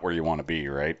that's not where you want to be,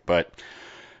 right? But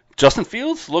Justin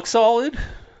Fields looks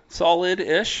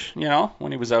solid-ish,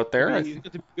 when he was out there. Yeah, he's going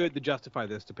to be good to justify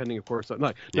this, depending, of course.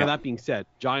 Now, that being said,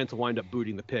 Giants will wind up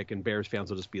booting the pick, and Bears fans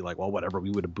will just be like, well, whatever,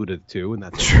 we would have booted it too, and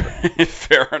that's it.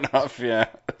 Fair enough, yeah.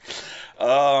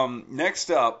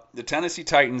 Next up, the Tennessee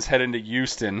Titans head into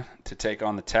Houston to take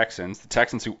on the Texans. The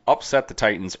Texans who upset the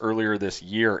Titans earlier this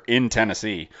year in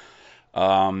Tennessee.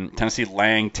 Tennessee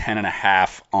laying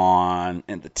 10.5 on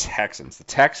the Texans. The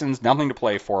Texans, nothing to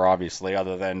play for, obviously,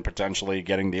 other than potentially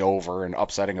getting the over and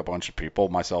upsetting a bunch of people,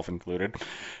 myself included.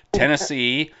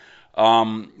 Tennessee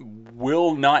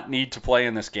will not need to play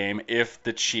in this game if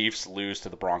the Chiefs lose to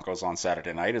the Broncos on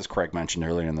Saturday night, as Craig mentioned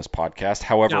earlier in this podcast.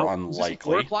 However, now, unlikely. Is this a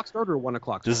 4 o'clock start or 1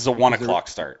 o'clock start? This is a 1 o'clock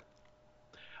start.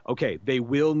 Okay, they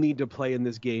will need to play in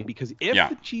this game because if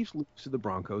the Chiefs lose to the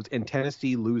Broncos and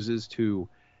Tennessee loses to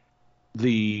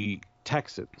the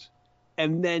Texans,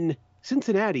 and then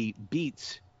Cincinnati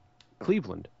beats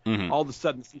Cleveland, all of a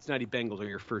sudden Cincinnati Bengals are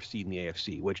your first seed in the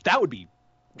AFC, which that would be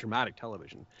dramatic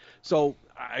television. So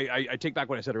I take back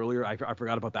what I said earlier. I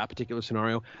forgot about that particular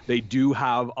scenario. They do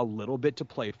have a little bit to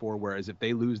play for, whereas if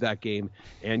they lose that game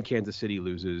and Kansas City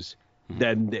loses,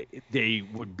 then they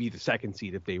would be the second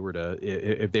seed if they were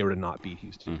to not beat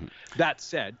Houston. That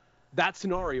said, that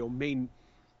scenario may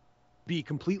be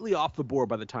completely off the board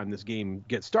by the time this game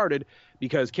gets started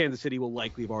because Kansas City will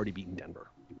likely have already beaten Denver.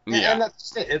 Yeah, and that's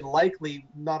just it. It likely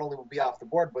not only will be off the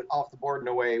board, but off the board in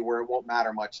a way where it won't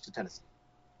matter much to Tennessee.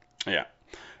 Yeah.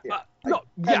 I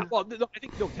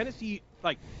think Tennessee,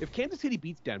 if Kansas City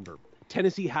beats Denver,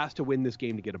 Tennessee has to win this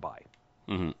game to get a bye.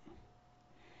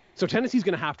 So Tennessee's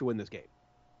going to have to win this game.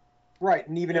 Right,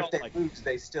 and even if they lose,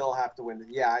 they still have to win.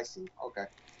 Yeah, I see. Okay.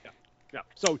 Yeah.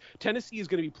 So Tennessee is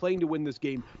going to be playing to win this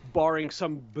game, barring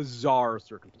some bizarre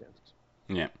circumstances.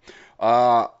 Yeah.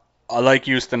 I like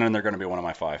Houston, and they're going to be one of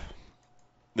my 5.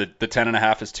 The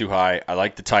 10.5 is too high. I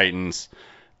like the Titans.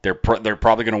 They're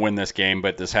probably going to win this game,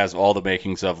 but this has all the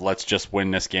makings of let's just win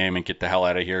this game and get the hell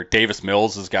out of here. Davis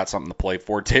Mills has got something to play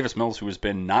for. Davis Mills, who has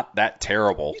been not that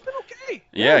terrible. He's been okay.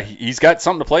 Yeah, he's got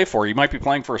something to play for. He might be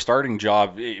playing for a starting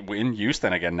job in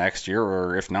Houston again next year,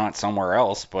 or if not, somewhere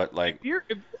else. But if you're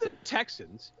the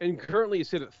Texans, and currently you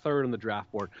sit at 3rd on the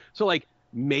draft board, so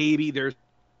maybe there's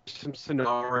some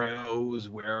scenarios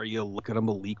where you look at a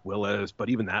Malik Willis, but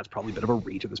even that's probably a bit of a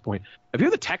reach at this point. If you're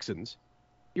the Texans,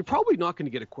 you're probably not going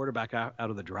to get a quarterback out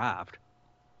of the draft.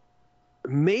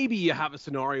 Maybe you have a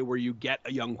scenario where you get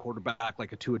a young quarterback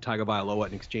like a Tua Tagovailoa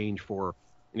in exchange for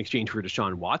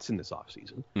Deshaun Watson this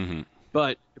offseason.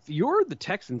 But if you're the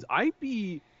Texans, I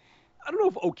don't know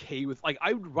if okay with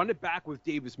I would run it back with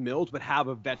Davis Mills, but have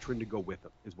a veteran to go with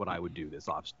him is what I would do this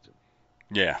offseason.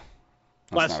 Yeah,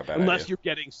 unless you're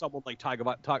getting someone like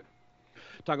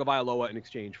Tagovailoa in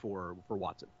exchange for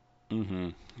Watson.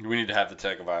 We need to have the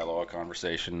Tagovailoa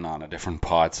conversation on a different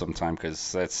pod sometime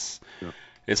because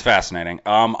it's fascinating.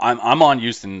 I'm on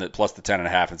Houston plus the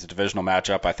 10.5. It's a divisional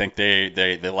matchup. I think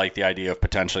they like the idea of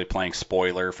potentially playing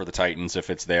spoiler for the Titans if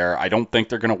it's there. I don't think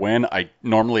they're going to win.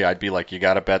 Normally I'd be like, you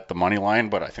got to bet the money line,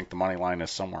 but I think the money line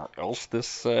is somewhere else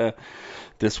this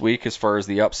week as far as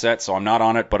the upset. So I'm not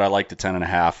on it, but I like the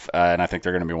 10.5, and I think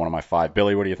they're going to be one of my 5.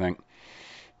 Billy, what do you think?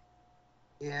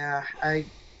 Yeah,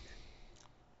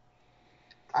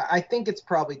 I think it's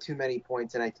probably too many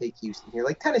points, and I take Houston here.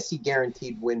 Tennessee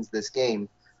guaranteed wins this game.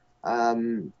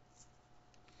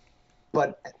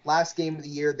 But last game of the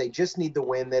year, they just need the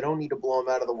win. They don't need to blow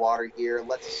them out of the water here.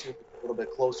 Let's assume it's a little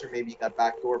bit closer. Maybe you got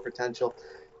backdoor potential.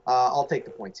 I'll take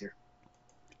the points here.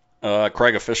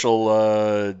 Craig,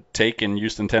 official take in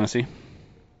Houston, Tennessee?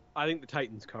 I think the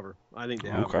Titans cover. I think they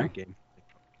have a great game.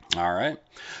 All right.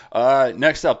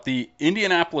 Next up, the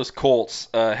Indianapolis Colts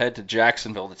head to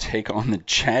Jacksonville to take on the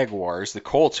Jaguars. The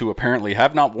Colts, who apparently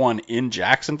have not won in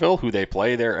Jacksonville, who they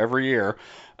play there every year,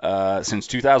 since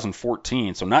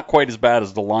 2014. So not quite as bad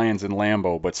as the Lions in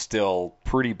Lambeau, but still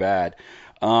pretty bad.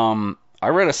 I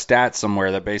read a stat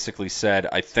somewhere that basically said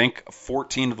I think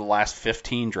 14 of the last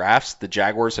 15 drafts the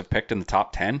Jaguars have picked in the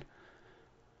top 10.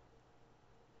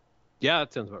 Yeah,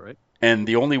 that sounds about right. And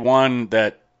the only one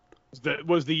that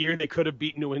was the year they could have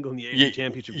beaten New England in the AFC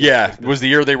Championship. Yeah, it was the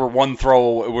year they were one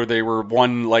throw where they were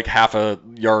one like half a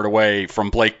yard away from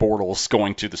Blake Bortles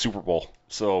going to the Super Bowl.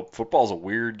 So football's a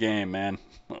weird game, man.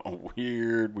 A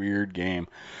weird game.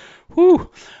 Whew.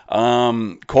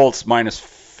 Colts minus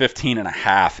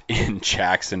 15.5 in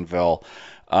Jacksonville.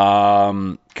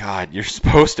 God, you're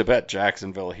supposed to bet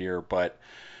Jacksonville here, but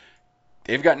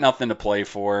they've got nothing to play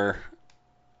for.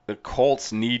 The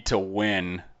Colts need to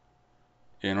win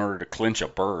in order to clinch a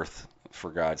berth,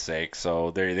 for God's sake.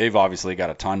 So they've obviously got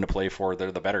a ton to play for.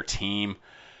 They're the better team.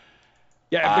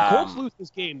 Yeah, if the Colts lose this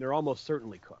game, they're almost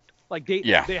certainly cooked. Like they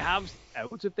have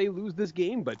outs if they lose this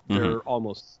game, but they're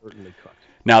almost certainly cooked.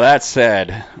 Now that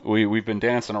said, we've been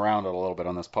dancing around it a little bit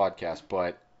on this podcast,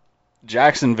 but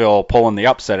Jacksonville pulling the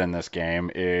upset in this game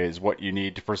is what you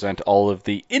need to present all of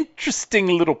the interesting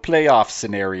little playoff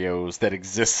scenarios that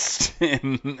exist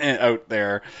out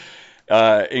there.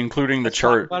 Including the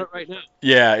chart. About it right now.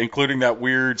 Yeah, including that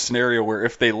weird scenario where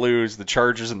if they lose, the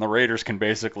Chargers and the Raiders can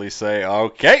basically say,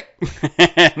 "Okay,"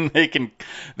 and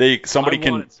somebody I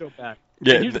can. Want it so bad.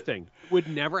 Yeah, and here's the thing: it would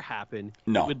never happen.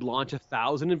 No. It would launch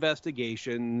 1,000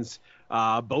 investigations.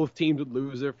 Both teams would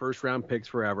lose their first-round picks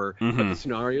forever. But the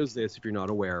scenario is this: if you're not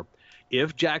aware,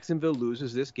 if Jacksonville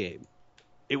loses this game,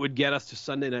 it would get us to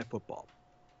Sunday Night Football.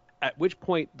 At which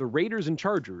point, the Raiders and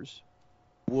Chargers.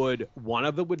 One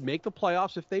of them would make the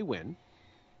playoffs if they win.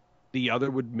 The other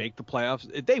would make the playoffs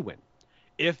if they win.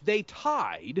 If they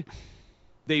tied,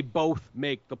 they both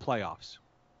make the playoffs.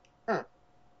 Huh.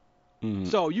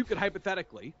 So you could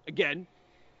hypothetically, again,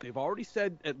 they've already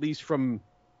said, at least from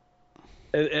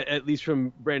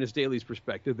Brandon Staley's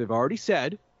perspective, they've already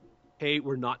said, hey,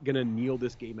 we're not going to kneel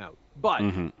this game out. But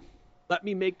let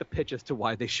me make the pitch as to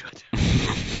why they should.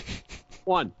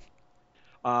 One.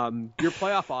 Your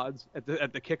playoff odds at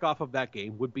the kickoff of that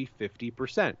game would be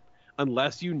 50%,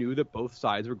 unless you knew that both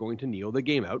sides were going to kneel the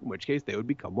game out, in which case they would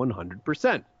become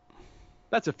 100%.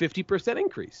 That's a 50%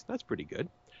 increase. That's pretty good.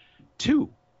 Two,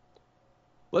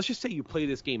 let's just say you play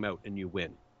this game out and you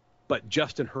win, but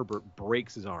Justin Herbert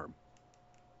breaks his arm.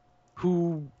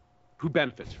 Who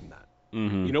benefits from that?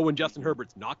 You know when Justin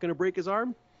Herbert's not going to break his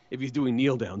arm? If he's doing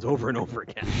kneel downs over and over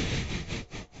again.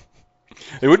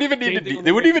 They wouldn't even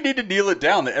need to kneel it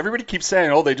down. Everybody keeps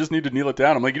saying, "Oh, they just need to kneel it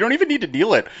down." I'm like, you don't even need to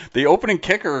kneel it. The opening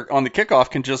kicker on the kickoff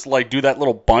can just like do that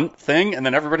little bunt thing, and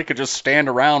then everybody could just stand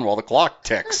around while the clock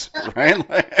ticks, right?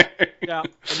 Yeah,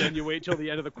 and then you wait till the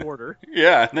end of the quarter.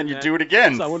 Yeah, and then you do it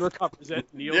again. Someone recovers it,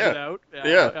 kneels it out.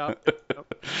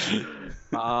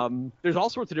 There's all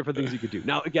sorts of different things you could do.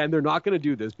 Now, again, they're not going to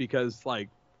do this because,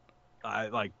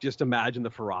 just imagine the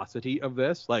ferocity of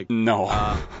this.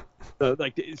 No. The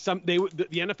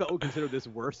NFL would consider this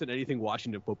worse than anything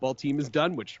Washington football team has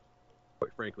done, which,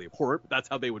 quite frankly, abhorrent. That's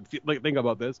how they would think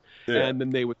about this. Yeah. And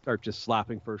then they would start just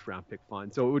slapping first-round pick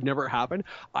fines. So it would never happen.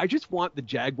 I just want the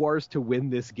Jaguars to win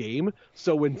this game.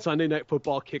 So when Sunday Night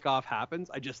Football kickoff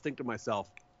happens, I just think to myself,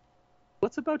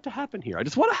 what's about to happen here? I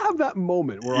just want to have that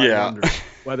moment where I wonder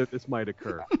whether this might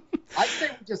occur. I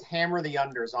think we just hammer the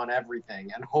unders on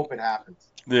everything and hope it happens.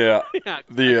 Yeah.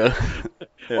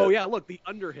 Oh, yeah, look, the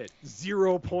under hit,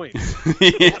 0 points.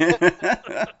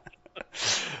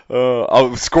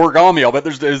 Scoregami. I'll bet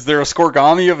is there a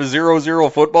scoregami of a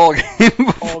 0-0 football game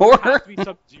before? There has to be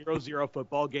some 0-0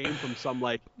 football game from some,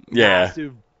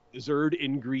 massive blizzard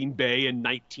in Green Bay in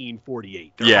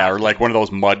 1948. Or like one of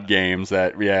those mud games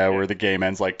that, where the game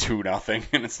ends like 2-0,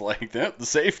 and it's like, the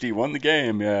safety won the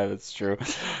game. Yeah, that's true.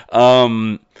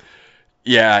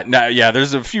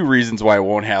 There's a few reasons why it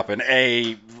won't happen.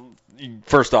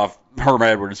 First off, Herm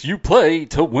Edwards, you play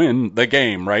to win the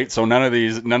game, right? So none of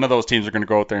those teams are going to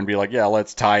go out there and be like,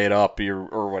 let's tie it up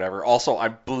or whatever. Also, I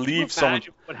believe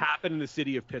imagine what happened in the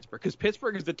city of Pittsburgh, because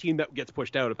Pittsburgh is the team that gets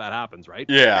pushed out if that happens, right?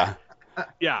 Yeah.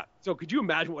 Yeah. So could you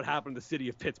imagine what happened in the city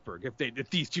of Pittsburgh if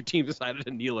these two teams decided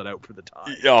to kneel it out for the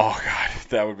tie? Oh God,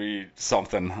 that would be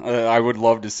something. I would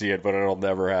love to see it, but it'll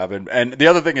never happen. And the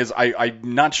other thing is,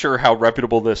 I'm not sure how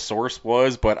reputable this source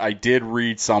was, but I did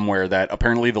read somewhere that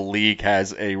apparently the league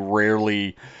has a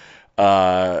rarely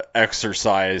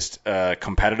exercised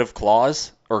competitive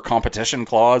clause or competition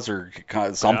clause or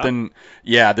something.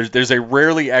 Yeah, there's a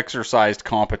rarely exercised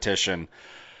competition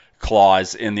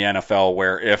clause in the NFL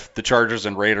where if the Chargers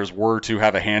and Raiders were to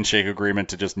have a handshake agreement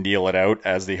to just kneel it out,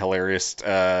 as the hilarious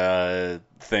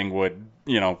thing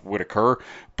would occur,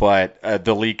 but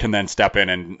the league can then step in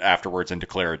and afterwards and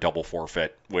declare a double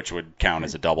forfeit, which would count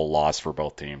as a double loss for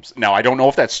both teams. Now, I don't know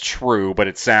if that's true, but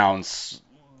it sounds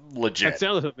legit. That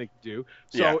sounds like they could do.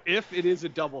 So if it is a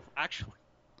double, actually,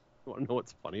 you want to know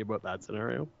what's funny about that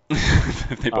scenario?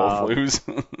 They both lose.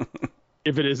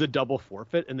 If it is a double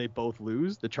forfeit and they both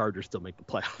lose, the Chargers still make the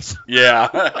playoffs. Yeah.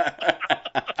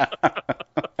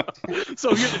 So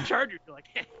you're the Chargers. You're like,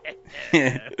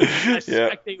 I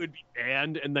suspect they would be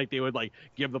banned and like they would like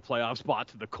give the playoff spot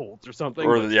to the Colts or something.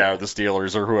 Or the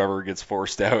Steelers or whoever gets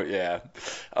forced out. Yeah.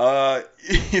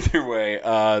 Either way,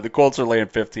 the Colts are laying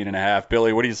 15.5.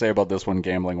 Billy, what do you say about this one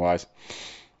gambling wise?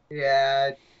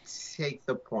 Yeah, take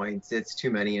the points. It's too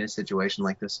many in a situation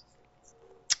like this.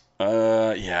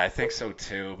 Yeah, I think so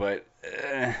too. But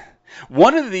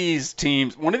one of these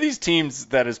teams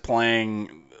that is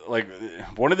playing, like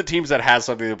one of the teams that has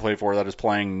something to play for that is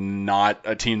playing not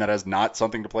a team that has not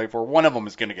something to play for, one of them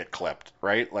is going to get clipped,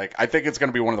 right? Like I think it's going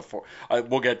to be one of the four.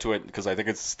 We'll get to it because I think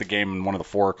it's the game in one of the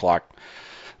 4 o'clock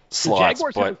slots. The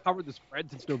Jaguars haven't covered the spread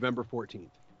since November 14th.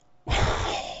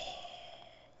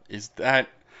 Is that?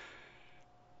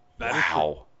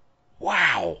 Wow.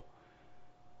 Wow.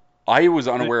 I was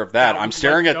unaware of that. I'm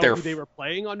staring at their. They were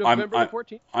playing on November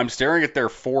 14th. I'm staring at their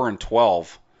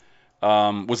 4-12.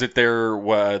 Was it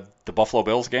the Buffalo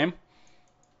Bills game?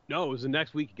 No, it was the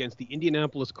next week against the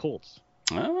Indianapolis Colts.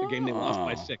 Oh. The game they lost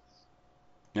by 6.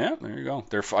 Yeah, there you go.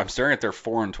 I'm staring at their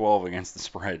 4-12 against the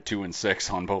spread,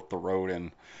 2-6 on both the road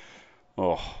and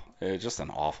just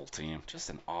an awful team. Just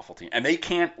an awful team. And they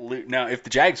can't lose. Now, if the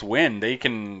Jags win, they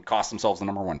can cost themselves the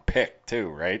number 1 pick too,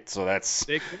 right? So that's.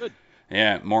 They could.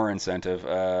 Yeah, more incentive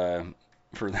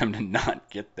for them to not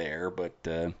get there, but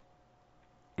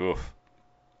oof.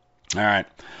 All right.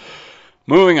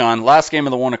 Moving on. Last game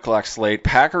of the 1 o'clock slate.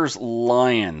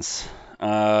 Packers-Lions.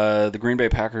 The Green Bay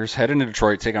Packers head into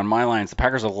Detroit, take on my Lions. The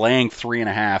Packers are laying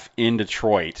 3.5 in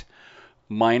Detroit.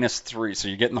 -3, so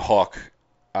you're getting the hook.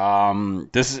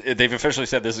 They've officially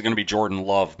said this is going to be Jordan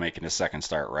Love making his second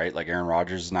start, right? Like Aaron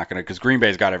Rodgers is not going to, because Green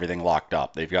Bay's got everything locked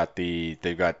up. They've got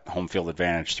home field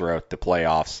advantage throughout the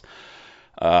playoffs,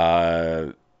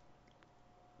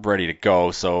 ready to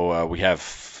go. So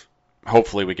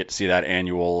hopefully we get to see that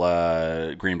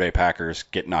annual Green Bay Packers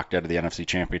get knocked out of the NFC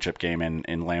Championship game in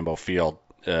Lambeau Field.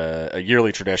 A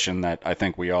yearly tradition that I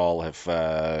think we all have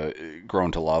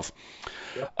grown to love.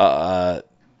 Yep.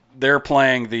 They're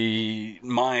playing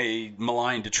my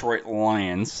maligned Detroit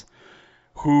Lions,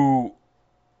 who,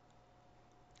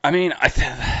 I mean,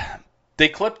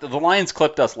 the Lions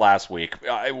clipped us last week.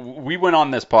 We went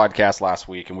on this podcast last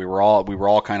week, and we were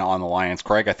all kind of on the Lions.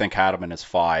 Craig, I think, had them in his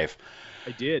 5.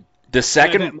 I did. The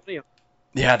second we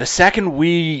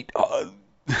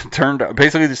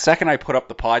basically the second I put up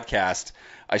the podcast,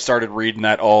 I started reading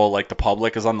that the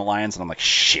public is on the Lions, and I'm like,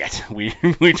 shit, we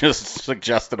just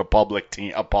suggested a public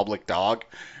dog,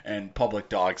 and public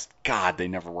dogs, God, they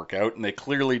never work out, and they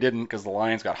clearly didn't because the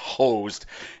Lions got hosed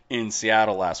in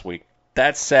Seattle last week.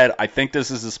 That said, I think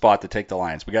this is the spot to take the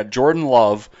Lions. We got Jordan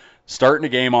Love starting a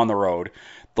game on the road.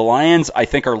 The Lions, I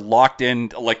think, are locked in.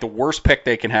 Like, the worst pick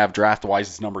they can have draft-wise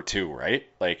is number 2, right?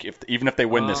 Like, even if they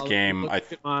win this game,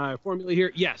 look at my formula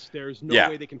here. Yes, there's no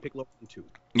way they can pick lower than 2.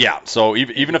 Yeah, so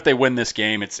even if they win this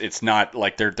game, it's not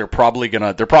like they're probably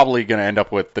gonna end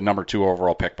up with the number 2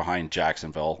 overall pick behind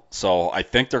Jacksonville. So I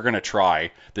think they're gonna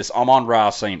try this.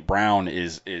 Amon-Ra St. Brown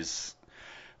is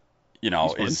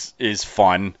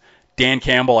fun. Dan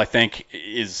Campbell, I think,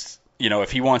 is.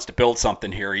 If he wants to build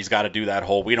something here, he's got to do that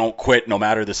whole "we don't quit no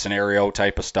matter the scenario"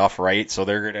 type of stuff, right? So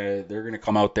they're gonna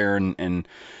come out there and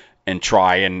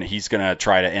try, and he's gonna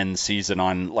try to end the season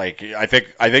on I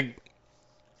think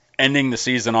ending the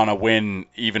season on a win,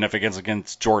 even if it's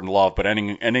against Jordan Love, but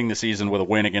ending the season with a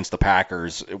win against the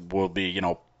Packers will be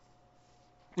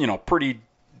pretty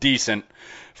decent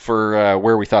for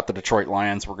where we thought the Detroit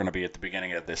Lions were going to be at the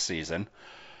beginning of this season.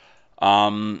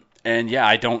 And yeah,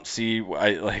 I don't see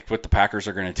what the Packers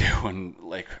are going to do, and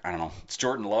I don't know. It's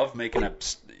Jordan Love making a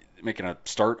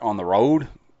start on the road,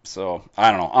 so I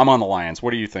don't know. I'm on the Lions.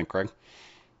 What do you think, Craig?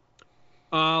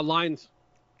 Lions.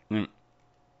 I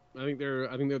think they're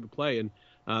the play, and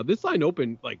this line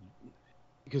opened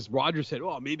because Rodgers said,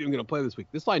 "Oh, maybe I'm going to play this week."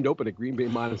 This line opened at Green Bay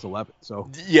 -11,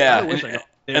 so yeah.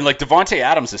 And like Devontae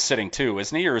Adams is sitting too,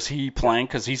 isn't he? Or is he playing?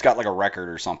 Because he's got like a record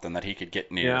or something that he could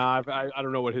get near. Yeah, I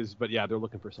don't know what his, but yeah, they're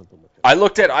looking for something like that.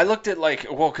 I looked at like,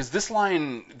 well, because this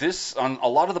line, on a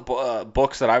lot of the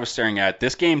books that I was staring at,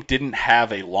 this game didn't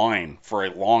have a line for a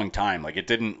long time. Like it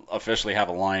didn't officially have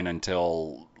a line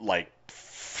until like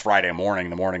Friday morning,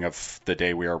 the morning of the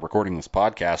day we are recording this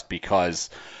podcast, because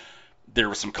there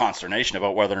was some consternation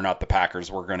about whether or not the Packers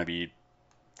were going to be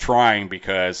trying,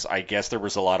 because I guess there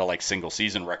was a lot of like single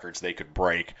season records they could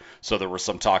break. So there was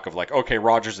some talk of like, okay,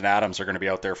 Rodgers and Adams are going to be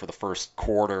out there for the first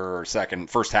quarter or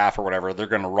first half or whatever. They're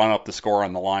going to run up the score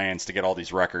on the Lions to get all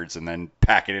these records and then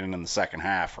pack it in the second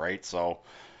half, right? So,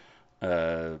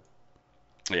 yeah,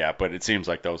 but it seems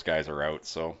like those guys are out.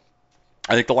 So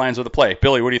I think the Lions are the play.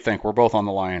 Billy, what do you think? We're both on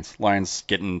the Lions. Lions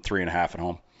getting 3.5 at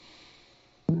home.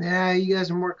 Yeah, you guys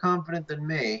are more confident than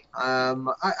me.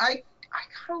 I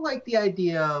kind of like the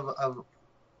idea of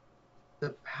the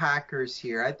Packers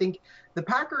here. I think the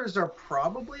Packers are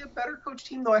probably a better coach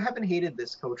team, though I haven't hated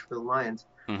this coach for the Lions.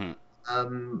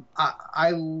 Mm-hmm. I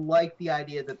like the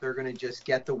idea that they're going to just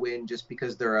get the win just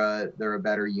because they're a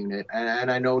better unit. And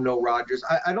I know no Rodgers.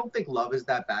 I don't think Love is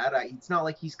that bad. It's not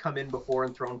like he's come in before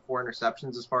and thrown 4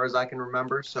 interceptions as far as I can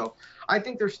remember. So I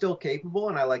think they're still capable,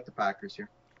 and I like the Packers here.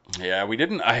 Yeah, we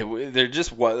didn't. They're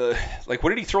just like, what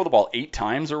did he throw the ball 8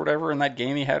 times or whatever in that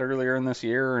game he had earlier in this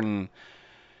year? And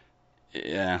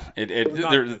yeah,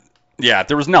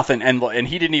 there was nothing, and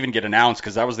he didn't even get announced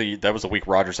because that was the week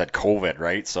Rodgers had COVID,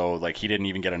 right? So like he didn't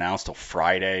even get announced till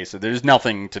Friday. So there's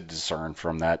nothing to discern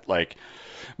from that. Like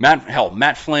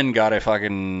Matt Flynn got a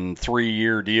fucking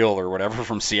 3-year deal or whatever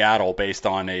from Seattle based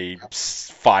on a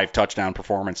 5 touchdown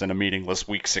performance in a meaningless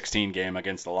Week 16 game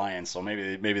against the Lions. So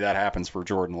maybe that happens for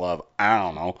Jordan Love. I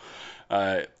don't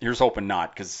know. Here's hoping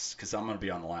not, because I'm gonna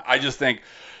be on the line. I just think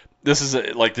this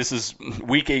is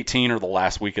Week 18 or the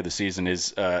last week of the season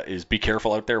is be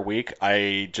careful out there week.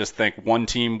 I just think one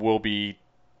team will be,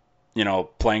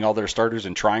 playing all their starters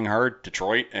and trying hard,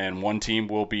 Detroit, and one team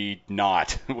will be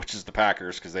not, which is the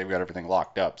Packers, because they've got everything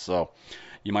locked up. So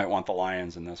you might want the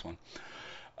Lions in this one.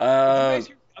 Did you guys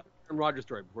hear the Aaron Rodgers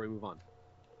story before we move on?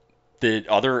 The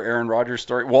other Aaron Rodgers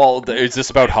story? Well, is this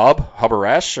about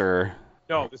Hub-Arash or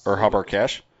no? Or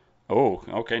Hub-Arkesh? Oh,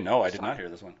 okay. No, I did not hear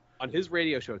this one. On his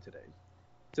radio show today,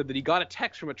 said that he got a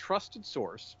text from a trusted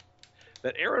source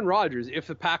that Aaron Rodgers, if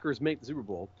the Packers make the Super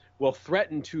Bowl, will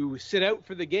threaten to sit out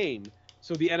for the game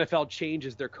so the NFL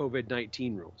changes their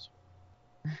COVID-19 rules.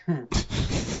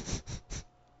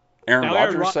 Aaron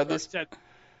Rodgers said this?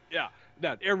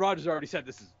 Aaron Rodgers already said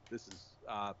this is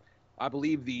I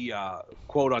believe the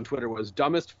quote on Twitter was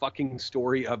dumbest fucking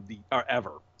story of the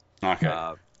ever.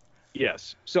 Okay.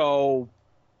 Yes. So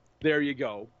there you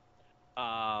go.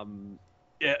 According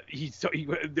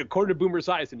to Boomer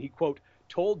Esiason, he quote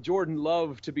told Jordan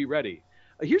Love to be ready.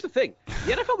 Here's the thing: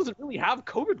 the NFL doesn't really have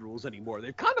COVID rules anymore.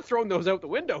 They've kind of thrown those out the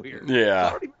window here. Yeah.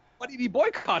 So what are you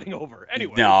boycotting over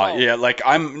anyway? No, yeah, like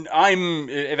I'm.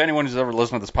 If anyone who's ever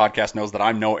listened to this podcast knows that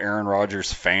I'm no Aaron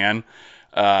Rodgers fan.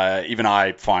 Even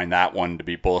I find that one to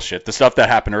be bullshit. The stuff that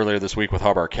happened earlier this week with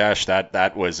Hub-Arkesh,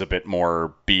 that was a bit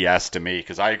more BS to me,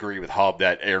 because I agree with Hub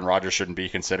that Aaron Rodgers shouldn't be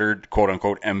considered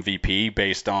quote-unquote MVP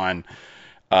based on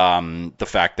the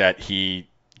fact that he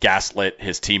gaslit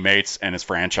his teammates and his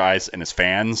franchise and his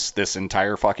fans this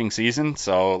entire fucking season.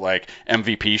 So like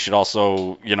MVP should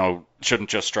also, shouldn't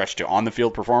just stretch to on the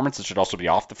field performance. It should also be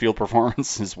off the field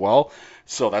performance as well.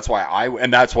 So that's why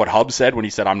and that's what Hub said when he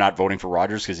said I'm not voting for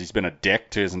Rodgers, because he's been a dick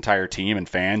to his entire team and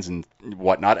fans and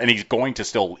whatnot. And he's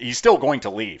still going to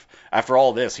leave after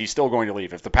all this. He's still going to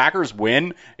leave. If the Packers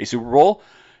win a Super Bowl,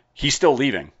 he's still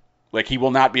leaving. Like he will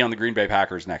not be on the Green Bay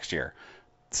Packers next year.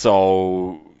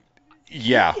 So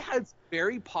yeah. He had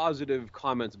very positive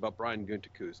comments about Brian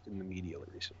Gutekunst in the media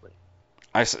recently.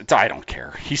 I don't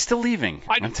care. He's still leaving.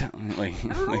 I don't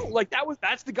know. Like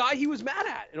that's the guy he was mad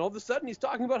at, and all of a sudden he's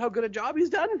talking about how good a job he's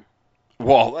done.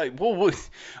 Well,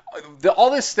 all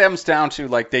this stems down to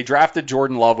like they drafted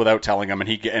Jordan Love without telling him,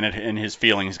 and his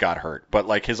feelings got hurt. But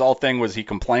like his whole thing was he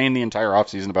complained the entire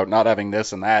offseason about not having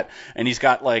this and that, and he's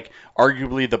got like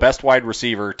arguably the best wide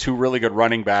receiver, 2 really good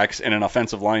running backs, and an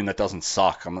offensive line that doesn't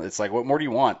suck. It's like, what more do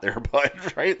you want there, bud?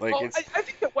 Right? Like, I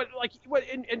think that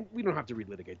and we don't have to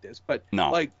relitigate this, but no.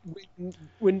 Like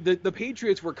when the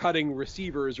Patriots were cutting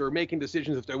receivers or making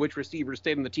decisions as to which receivers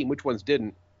stayed on the team, which ones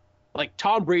didn't. Like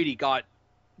Tom Brady got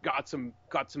some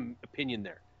opinion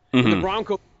there. Mm-hmm. The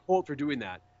Broncos Colts were doing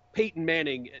that. Peyton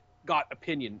Manning got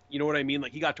opinion. You know what I mean?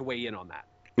 Like he got to weigh in on that.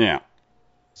 Yeah.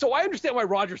 So I understand why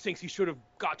Rodgers thinks he should have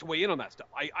got to weigh in on that stuff.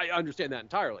 I understand that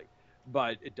entirely.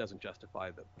 but it doesn't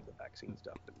justify the vaccine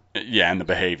stuff. Yeah, and the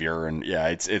behavior, and yeah,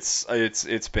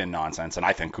 it's been nonsense. And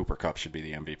I think Cooper Kupp should be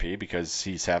the MVP because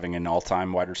he's having an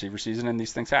all-time wide receiver season, and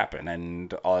these things happen.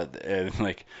 And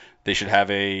like they should have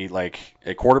a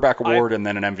quarterback award and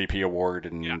then an MVP award,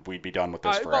 and we'd be done with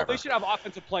this forever. Well, they should have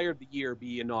Offensive Player of the Year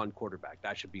be a non-quarterback.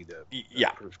 That should be the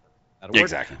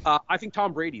exactly. I think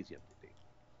Tom Brady's the MVP.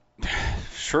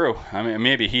 True. I mean,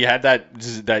 maybe he had that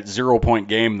 0-point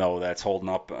game though. That's holding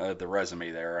up the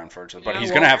resume there, unfortunately. But he's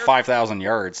going to have 5,000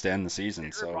 yards to end the season.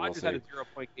 Aaron so Rodgers we'll had a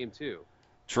 0-point game too.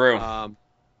 True.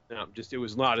 It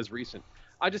was not as recent.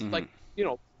 I just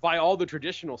by all the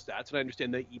traditional stats, and I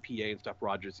understand the EPA and stuff.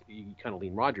 Rodgers, you kind of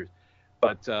lean Rodgers,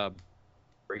 but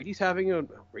Brady's having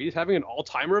an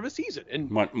all-timer of a season,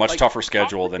 and much tougher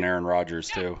schedule than Aaron Rodgers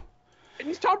too. And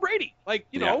he's Tom Brady.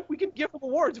 We can give him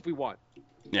awards if we want.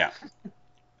 Yeah.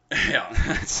 Yeah,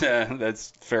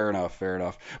 that's fair enough.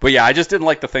 But yeah, I just didn't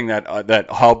like the thing that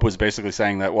Hub was basically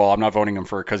saying that, well, I'm not voting him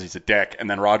for because he's a dick, and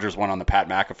then Rodgers went on the Pat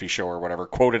McAfee show or whatever,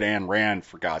 quoted Ayn Rand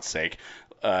for God's sake,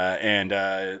 and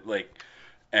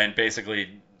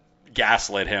basically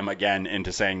gaslit him again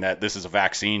into saying that this is a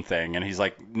vaccine thing, and he's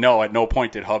like, no, at no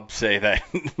point did Hub say that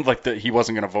that he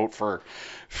wasn't going to vote for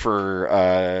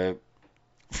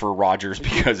Rodgers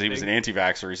because he was an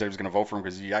anti-vaxxer. He said he was going to vote for him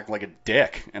because he acted like a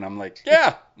dick. And I'm like,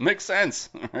 yeah, makes sense.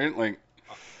 Right? Like,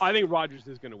 I think Rodgers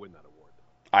is going to win that award.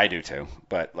 I do too,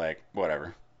 but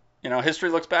whatever. History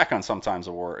looks back on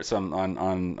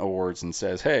on awards and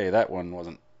says, hey, that one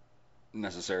wasn't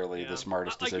necessarily the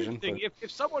smartest decision.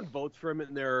 If someone votes for him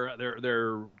and they're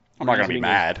I'm not going to be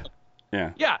mad.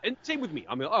 Yeah. Yeah, and same with me.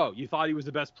 I mean, you thought he was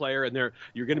the best player, and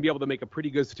you're going to be able to make a pretty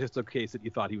good statistical case that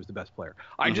you thought he was the best player.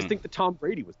 I just think that Tom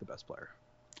Brady was the best player.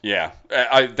 Yeah,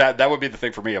 that would be the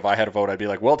thing for me. If I had a vote, I'd be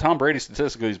like, well, Tom Brady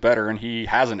statistically is better, and he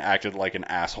hasn't acted like an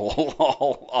asshole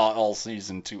all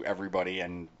season to everybody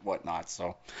and whatnot.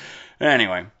 So,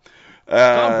 anyway.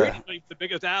 Tom Brady's the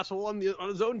biggest asshole on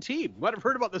his own team. You might have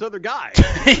heard about this other guy.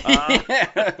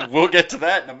 We'll get to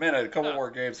that in a minute. A couple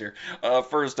more games here.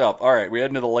 First up, all right, we head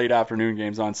into the late afternoon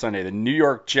games on Sunday. The New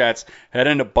York Jets head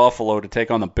into Buffalo to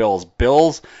take on the Bills.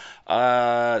 Bills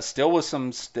still with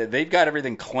some. They've got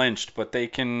everything clinched, but they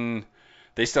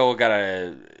still got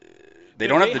to. They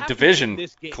don't have the division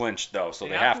clinched though, so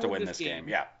they have to win this game.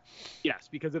 Yeah. Yes,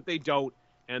 because if they don't,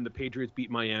 and the Patriots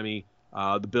beat Miami,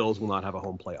 the Bills will not have a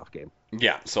home playoff game.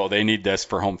 Yeah, so they need this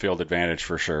for home field advantage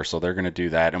for sure. So they're going to do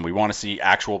that, and we want to see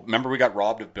actual. Remember, we got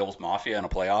robbed of Bills Mafia in a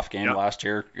playoff game last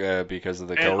year because of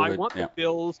the COVID. I want the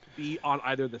Bills to be on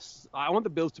I want the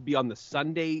Bills to be on the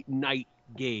Sunday night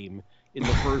game in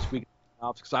the first week of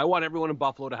playoffs because I want everyone in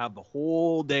Buffalo to have the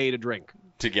whole day to drink.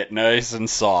 To get nice and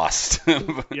sauced.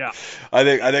 Yeah. I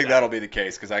think that'll be the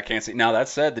case because I can't see. Now, that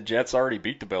said, the Jets already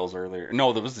beat the Bills earlier.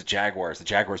 No, that was the Jaguars. The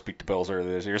Jaguars beat the Bills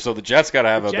earlier this year. So the Jets got to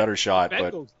have a better shot.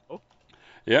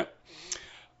 Yeah.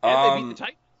 And they beat the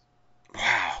Titans.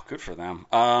 Wow, good for them.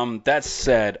 That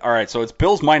said, all right, so it's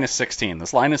Bills minus 16.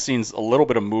 This line has seen a little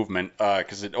bit of movement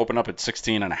because it opened up at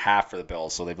 16.5 for the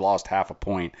Bills, so they've lost half a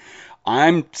point.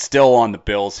 I'm still on the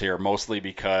Bills here, mostly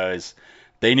because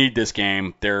they need this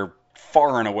game. They're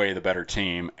far and away the better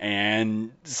team,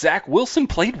 and Zach Wilson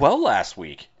played well last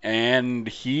week, and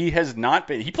he has not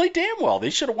been. He played damn well. They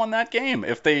should have won that game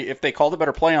if they called a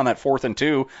better play on that 4th and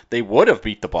 2. They would have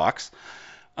beat the Bucs.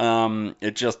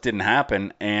 It just didn't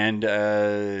happen, and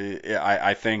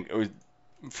I think it was,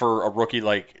 for a rookie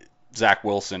like Zach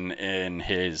Wilson in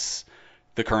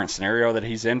the current scenario that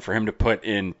he's in, for him to put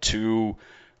in 2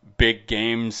 big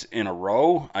games in a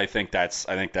row, I think that's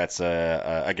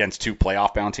against 2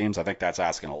 playoff bound teams. I think that's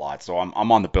asking a lot. So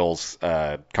I'm on the Bills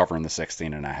covering the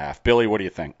 16.5. Billy, what do you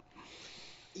think?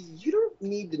 You don't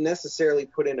need to necessarily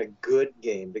put in a good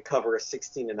game to cover a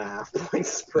 16.5 point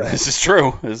spread. This is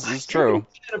true. This is true.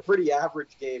 You can a pretty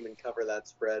average game and cover that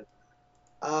spread.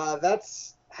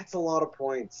 That's a lot of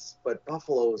points, but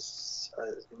Buffalo's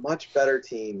a much better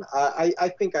team.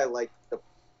 I think I like the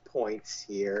points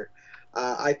here.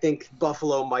 I think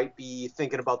Buffalo might be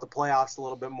thinking about the playoffs a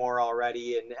little bit more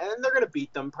already, and they're going to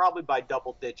beat them probably by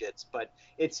double digits, but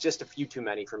it's just a few too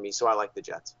many for me, so I like the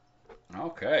Jets.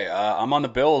 Okay, I'm on the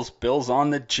Bills. Bills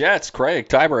on the Jets. Craig,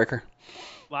 tiebreaker.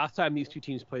 Last time these two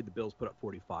teams played, the Bills put up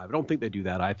 45. I don't think they do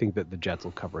that. I think that the Jets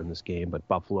will cover in this game, but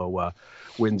Buffalo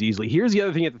wins easily. Here's the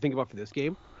other thing you have to think about for this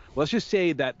game. Let's just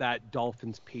say that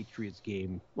Dolphins-Patriots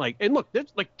game, and look,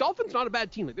 Dolphins not a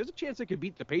bad team. There's a chance they could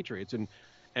beat the Patriots, and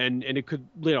it could,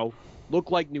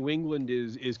 look like New England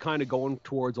is kind of going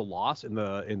towards a loss in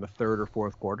the third or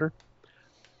fourth quarter.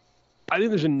 I think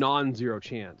there's a non-zero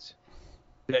chance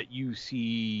that you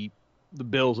see the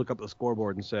Bills look up the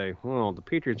scoreboard and say, well, the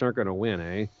Patriots aren't going to win,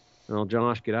 eh? well,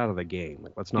 Josh, get out of the game.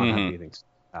 Like, let's not have anything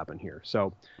happen here.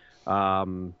 So,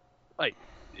 like,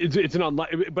 it's an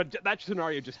unlikely, but that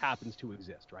scenario just happens to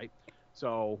exist, right?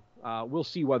 So we'll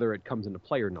see whether it comes into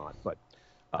play or not. But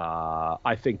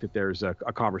I think that there's a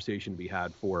conversation to be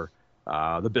had for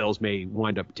the Bills may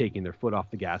wind up taking their foot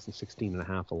off the gas in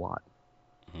 16.5 a lot.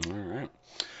 All right.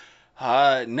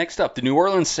 Next up, the New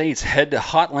Orleans Saints head to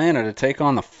Hotlanta to take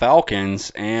on the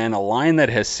Falcons, and a line that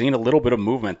has seen a little bit of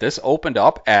movement. This opened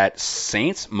up at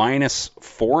Saints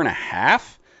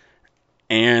 -4.5,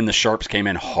 and the Sharps came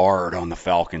in hard on the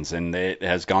Falcons, and it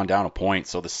has gone down a point.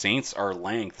 So the Saints are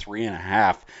laying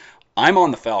 3.5. I'm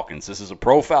on the Falcons. This is a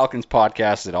pro Falcons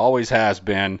podcast. It always has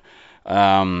been.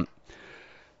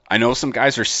 I know some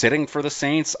guys are sitting for the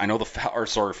Saints. For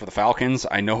the Falcons.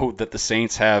 I know that the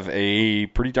Saints have a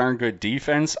pretty darn good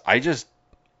defense. I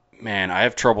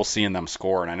have trouble seeing them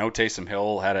score. And I know Taysom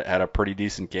Hill had a pretty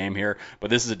decent game here, but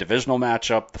this is a divisional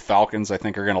matchup. The Falcons, I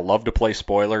think, are going to love to play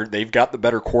spoiler. They've got the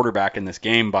better quarterback in this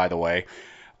game, by the way.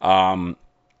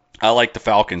 I like the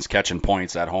Falcons catching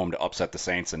points at home to upset the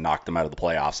Saints and knock them out of the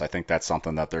playoffs. I think that's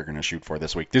something that they're going to shoot for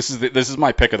this week. This is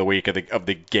my pick of the week of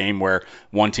the game where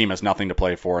one team has nothing to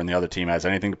play for and the other team has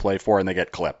anything to play for and they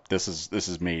get clipped. This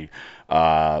is me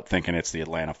thinking it's the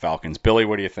Atlanta Falcons. Billy,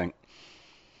 what do you think?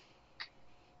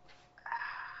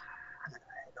 I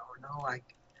don't know.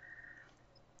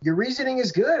 Your reasoning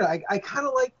is good. I kind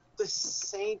of like the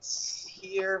Saints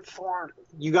here.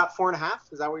 You got 4.5?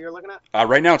 Is that what you're looking at?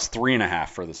 Right now it's 3.5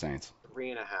 for the Saints.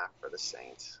 3.5 for the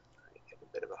Saints. I get a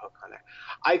bit of a hook on there.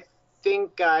 I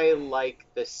think I like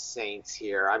the Saints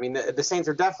here. I mean, the Saints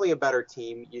are definitely a better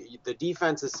team. The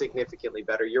defense is significantly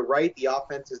better. You're right. The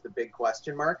offense is the big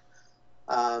question mark.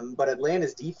 But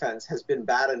Atlanta's defense has been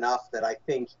bad enough that I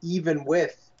think even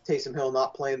with Taysom Hill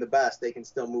not playing the best, they can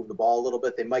still move the ball a little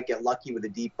bit. They might get lucky with a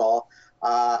deep ball.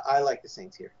 I like the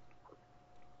Saints here.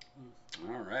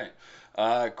 All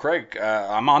right. Craig,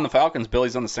 I'm on the Falcons.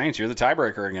 Billy's on the Saints. You're the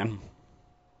tiebreaker again.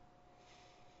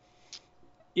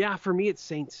 Yeah, for me, it's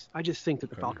Saints. I just think that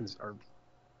the Falcons are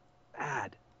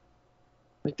bad.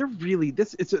 Like, they're really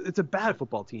it's a bad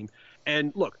football team.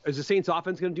 And look, is the Saints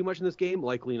offense going to do much in this game?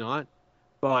 Likely not.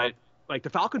 But like, the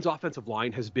Falcons offensive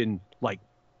line has been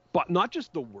but not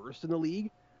just the worst in the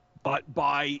league, but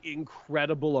by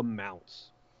incredible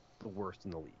amounts the worst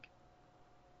in the league.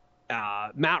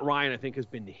 Matt Ryan, I think, has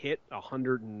been hit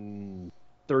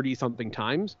 130 something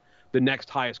times. The next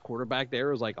highest quarterback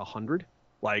there is like 100.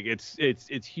 Like, it's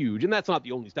huge, and that's not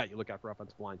the only stat you look at for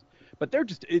offensive lines. But they're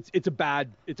just it's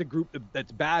a group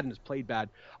that's bad and has played bad.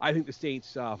 I think the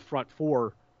Saints front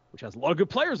four, which has a lot of good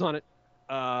players on it,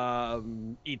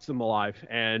 eats them alive,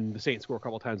 and the Saints score a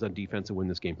couple times on defense and win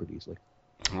this game pretty easily.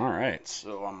 All right,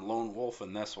 so I'm lone wolf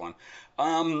in this one.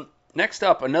 Next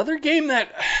up, another game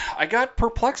that I got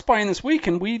perplexed by in this week,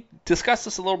 and we discussed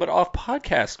this a little bit off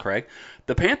podcast, Craig.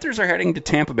 The Panthers are heading to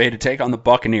Tampa Bay to take on the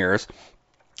Buccaneers,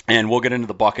 and we'll get into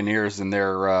the Buccaneers and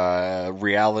their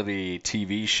reality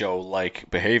TV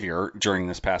show-like behavior during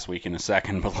this past week in a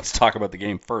second, but let's talk about the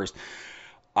game first.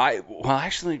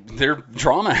 Actually, their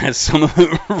drama has some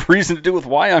reason to do with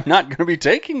why I'm not going to be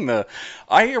taking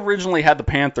I originally had the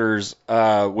Panthers,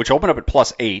 which opened up at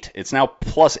 +8. It's now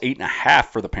 +8.5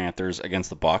 for the Panthers against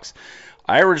the Bucs.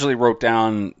 I originally wrote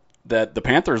down that the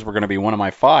Panthers were going to be one of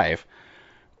my 5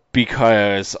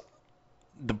 because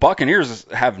the Buccaneers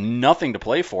have nothing to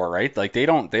play for, right? Like, they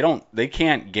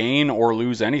can't gain or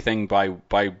lose anything by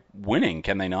winning,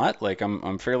 can they not? Like,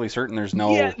 I'm fairly certain there's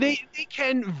no. Yeah, they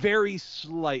can very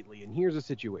slightly, and here's the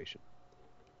situation.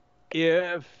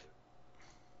 If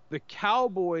the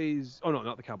Cowboys,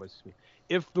 not the Cowboys, excuse me.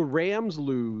 If the Rams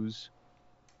lose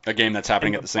a game that's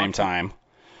happening at the same time.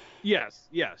 Yes,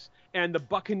 and the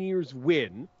Buccaneers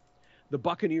win, the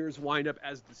Buccaneers wind up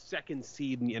as the second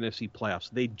seed in the NFC playoffs.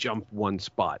 They jump one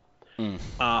spot.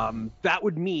 That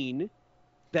would mean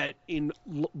that in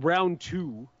round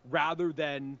 2, rather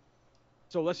than,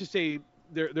 so let's just say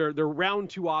their round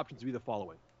 2 options would be the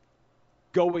following: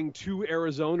 going to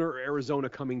Arizona or Arizona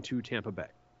coming to Tampa Bay.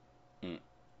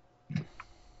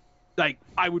 Like,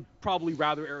 I would probably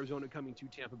rather Arizona coming to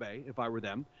Tampa Bay if I were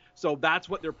them. So that's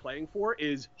what they're playing for,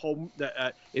 is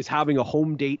having a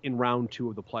home date in round 2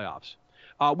 of the playoffs.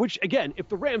 Which, again, if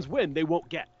the Rams win, they won't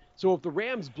get. So if the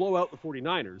Rams blow out the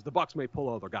 49ers, the Bucs may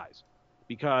pull out their guys.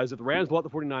 Because if the Rams blow out the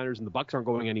 49ers and the Bucs aren't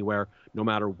going anywhere, no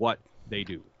matter what they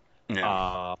do.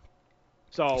 Yeah.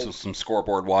 So some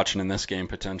scoreboard watching in this game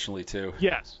potentially too.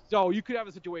 Yes. So you could have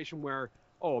a situation where,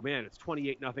 oh man, it's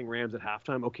 28-0 Rams at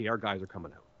halftime. Okay, our guys are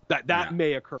coming out. That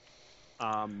may occur.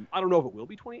 I don't know if it will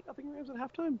be 28-0 Rams at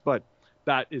halftime, but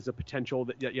that is a potential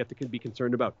that you have to be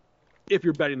concerned about if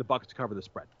you're betting the Bucs to cover the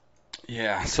spread.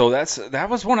 Yeah, so that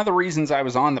was one of the reasons I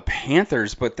was on the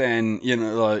Panthers, but then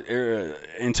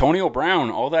Antonio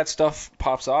Brown, all that stuff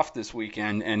pops off this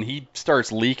weekend, and he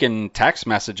starts leaking text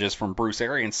messages from Bruce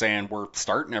Arians saying we're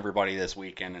starting everybody this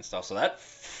weekend and stuff. So that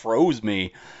froze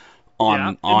me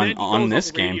on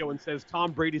this game. Radio and says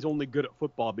Tom Brady's only good at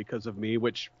football because of me,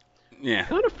 which yeah,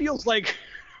 kind of feels like.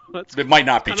 It might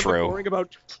not be true.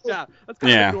 That's kind of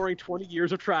ignoring 20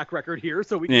 years of track record here,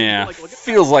 so we can look at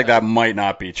feels like that might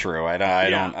not be true. I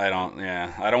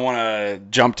don't want to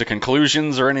jump to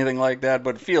conclusions or anything like that,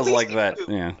 but it feels like that.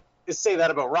 Yeah. Just say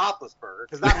that about Roethlisberger,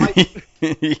 because that might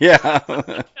be. Yeah.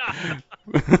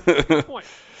 Good point.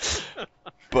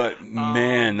 But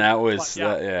man, that was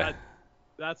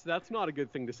That's not a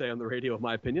good thing to say on the radio, in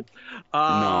my opinion.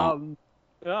 No.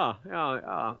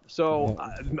 Yeah. So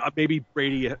maybe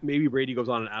Brady goes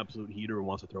on an absolute heater and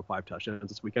wants to throw 5 touchdowns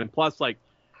this weekend. Plus,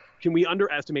 can we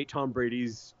underestimate Tom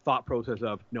Brady's thought process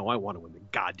of, no, I want to win the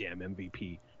goddamn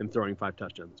MVP and throwing 5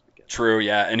 touchdowns this weekend? True,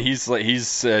 yeah, and he's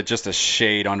just a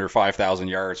shade under 5,000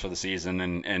 yards for the season,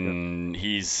 and an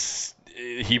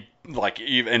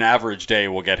average day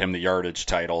will get him the yardage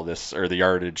title the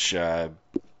yardage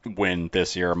win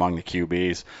this year among the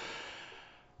QBs.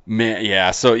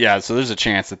 Man, so there's a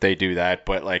chance that they do that,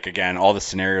 but again, all the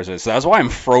scenarios so that's why I'm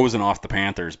frozen off the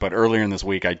Panthers. But earlier in this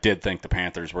week, I did think the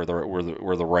Panthers were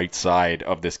the right side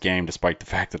of this game, despite the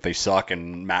fact that they suck.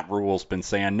 And Matt Rule's been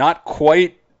saying not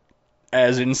quite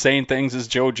as insane things as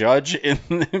Joe Judge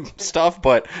in stuff,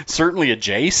 but certainly a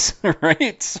Jace,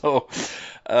 right? So,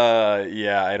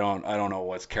 I don't know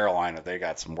what's Carolina. They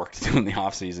got some work to do in the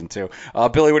offseason too.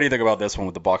 Billy, what do you think about this one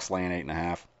with the Bucks laying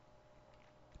 8.5?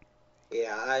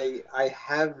 Yeah, I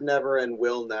have never and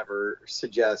will never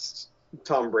suggest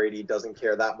Tom Brady doesn't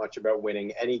care that much about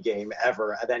winning any game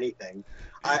ever at anything.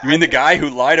 You mean the guy who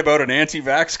lied about an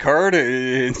anti-vax card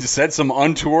and said some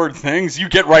untoward things? You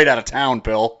get right out of town,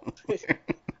 Bill.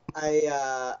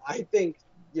 I think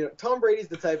Tom Brady's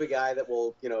the type of guy that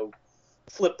will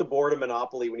flip the board of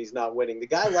Monopoly when he's not winning. The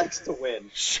guy likes to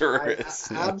win. Sure is.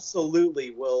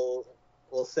 Absolutely will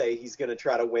say he's going to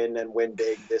try to win and win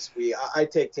big this week. I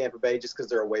take Tampa Bay just because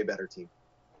they're a way better team.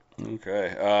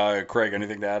 Okay. Craig,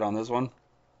 anything to add on this one?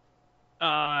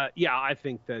 I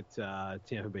think that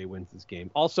Tampa Bay wins this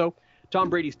game. Also, Tom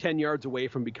Brady's 10 yards away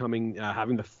from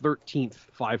having the 13th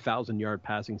 5,000-yard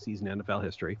passing season in NFL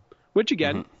history, which,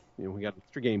 again, we got an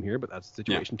extra game here, but that's the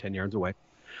situation, 10 yards away.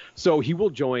 So he will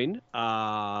join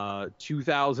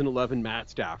 2011 Matt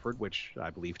Stafford, which I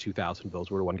believe 2000 of those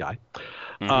were one guy.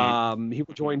 He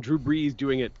will join Drew Brees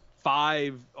doing it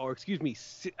 5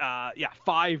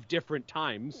 different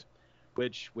times,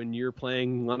 which when you're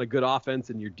playing on a good offense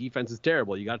and your defense is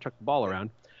terrible, you got to chuck the ball around.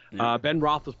 Ben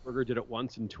Roethlisberger did it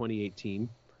once in 2018.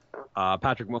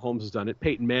 Patrick Mahomes has done it.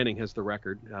 Peyton Manning has the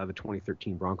record, the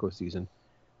 2013 Broncos season.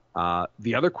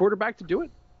 The other quarterback to do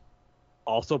it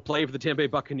also played for the Tampa Bay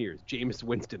Buccaneers, Jameis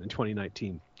Winston in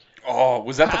 2019. Oh,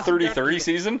 was that the 30-30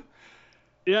 season?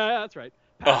 Yeah, that's right.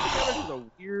 Passing yards is a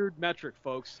weird metric,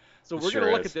 folks. So we're going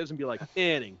to look at this and be like,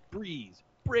 Manning, Breeze,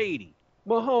 Brady,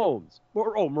 Mahomes.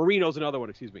 Marino's another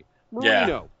one, excuse me. Marino.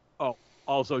 Yeah. Oh,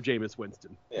 also Jameis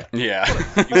Winston. Yeah.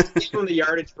 Give him the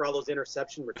yardage for all those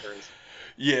interception returns.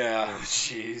 Yeah,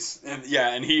 jeez.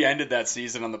 And he ended that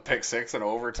season on the pick 6 in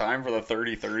overtime for the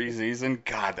 30-30 season.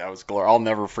 God, that was glorious. I'll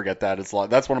never forget that.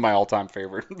 That's one of my all-time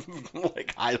favorite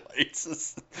highlights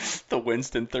is the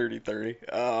Winston 30-30.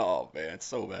 Oh, man, it's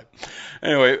so bad.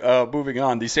 Anyway, moving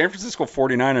on. The San Francisco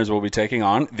 49ers will be taking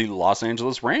on the Los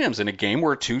Angeles Rams in a game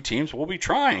where two teams will be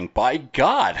trying. By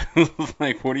God. What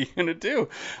are you going to do?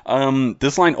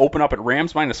 This line opened up at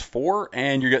Rams -4,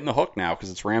 and you're getting the hook now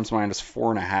because it's Rams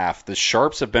 -4.5. The Sharps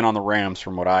have been on the Rams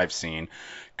from what I've seen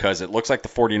because it looks like the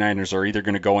 49ers are either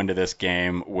going to go into this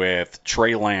game with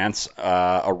Trey Lance,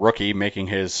 a rookie, making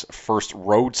his first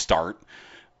road start,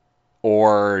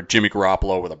 or Jimmy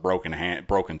Garoppolo with a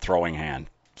broken throwing hand.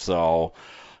 So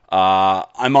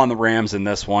I'm on the Rams in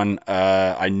this one.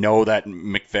 I know that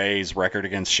McVay's record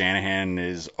against Shanahan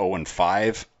is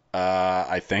 0-5.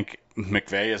 I think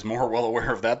McVay is more well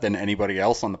aware of that than anybody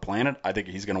else on the planet. I think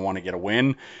he's going to want to get a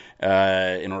win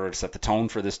in order to set the tone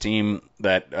for this team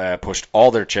that pushed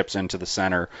all their chips into the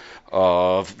center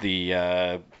of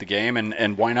the game.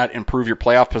 And why not improve your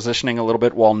playoff positioning a little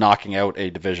bit while knocking out a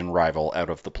division rival out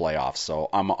of the playoffs? So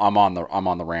I'm on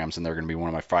the Rams, and they're going to be one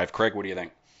of my 5. Craig, what do you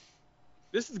think?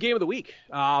 This is the game of the week.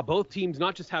 Both teams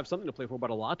not just have something to play for, but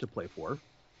a lot to play for.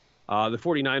 The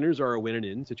 49ers are a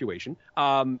win-and-in situation.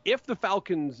 If the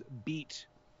Falcons beat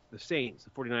the Saints, the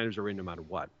 49ers are in no matter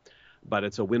what. But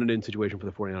it's a win-and-in situation for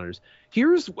the 49ers.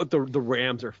 Here's what the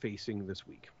Rams are facing this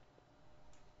week.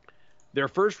 Their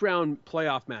first round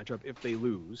playoff matchup, if they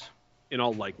lose, in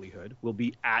all likelihood, will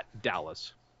be at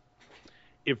Dallas.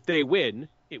 If they win,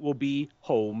 it will be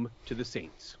home to the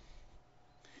Saints.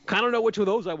 Kind of know which of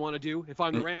those I want to do if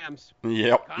I'm the Rams.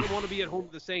 Yep. Kind of want to be at home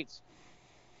to the Saints.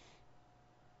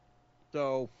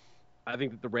 So I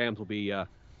think that the Rams will be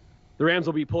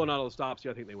pulling out all the stops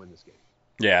here. I think they win this game.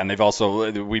 Yeah, and they've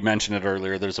also, we mentioned it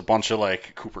earlier, there's a bunch of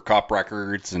like Cooper Cup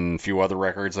records and a few other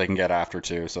records they can get after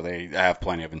too, so they have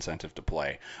plenty of incentive to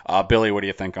play. Billy, what do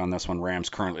you think on this one? Rams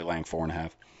currently laying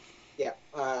 4.5. Yeah,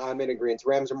 I'm in agreement.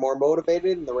 Rams are more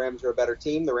motivated, and the Rams are a better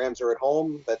team. The Rams are at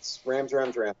home. That's Rams.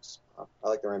 I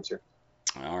like the Rams here.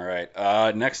 All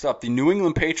right. Next up, the New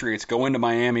England Patriots go into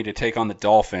Miami to take on the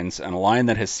Dolphins, and a line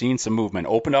that has seen some movement.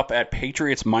 Opened up at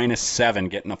Patriots -7,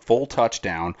 getting a full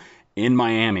touchdown in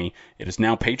Miami. It is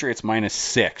now Patriots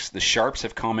 -6. The Sharps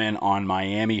have come in on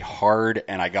Miami hard,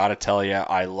 and I got to tell you,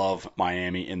 I love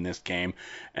Miami in this game.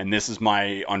 And this is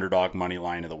my underdog money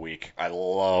line of the week. I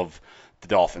love the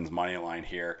Dolphins money line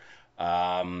here.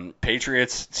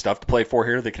 Patriots, stuff to play for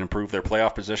here. They can improve their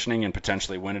playoff positioning and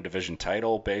potentially win a division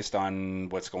title based on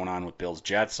what's going on with Bills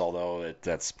Jets, although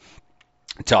that's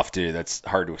that's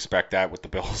hard to expect that with the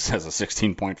Bills as a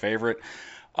 16-point favorite.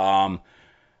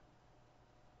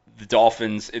 The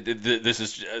Dolphins, this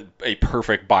is a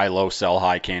perfect buy low, sell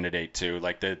high candidate too.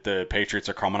 Like the Patriots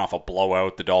are coming off a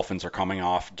blowout. The Dolphins are coming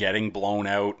off getting blown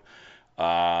out.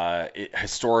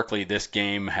 Historically, this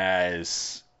game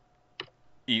has,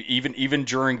 even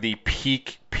during the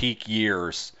peak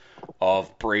years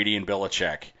of Brady and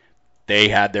Belichick, they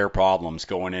had their problems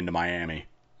going into Miami.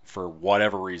 For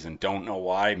whatever reason, don't know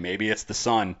why. Maybe it's the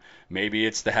sun. Maybe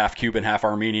it's the half Cuban, half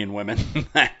Armenian women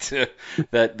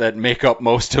that make up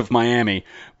most of Miami.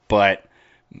 But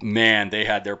man, they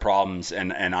had their problems,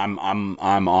 and I'm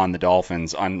on the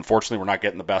Dolphins. Unfortunately, we're not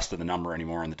getting the best of the number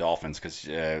anymore on the Dolphins because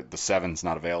the 7's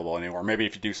not available anymore. Maybe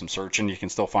if you do some searching, you can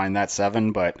still find that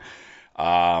 7. But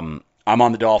I'm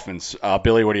on the Dolphins.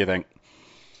 Billy, what do you think?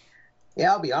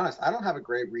 Yeah, I'll be honest. I don't have a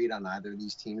great read on either of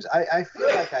these teams. I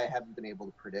feel like I haven't been able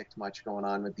to predict much going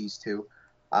on with these two.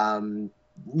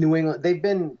 New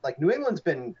England's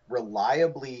been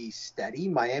reliably steady.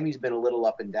 Miami's been a little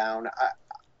up and down.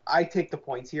 I take the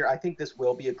points here. I think this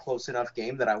will be a close enough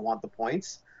game that I want the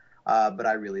points, but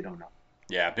I really don't know.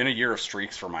 Yeah, been a year of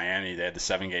streaks for Miami. They had the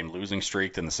 7-game losing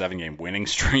streak and the 7-game winning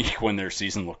streak when their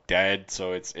season looked dead.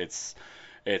 So it's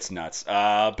nuts.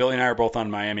 Billy and I are both on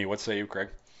Miami. What say you, Craig?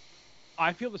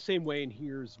 I feel the same way, and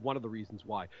here's one of the reasons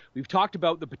why. We've talked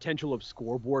about the potential of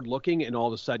scoreboard looking, and all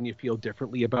of a sudden you feel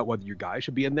differently about whether your guy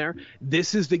should be in there.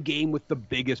 This is the game with the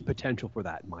biggest potential for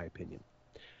that, in my opinion.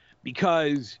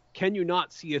 Because can you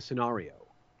not see a scenario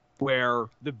where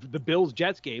the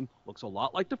Bills-Jets game looks a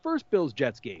lot like the first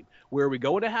Bills-Jets game, where we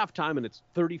go into halftime and it's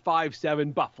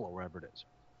 35-7 Buffalo, wherever it is.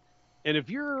 And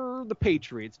if you're the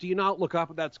Patriots, do you not look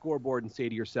up at that scoreboard and say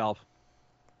to yourself,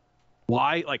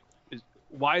 why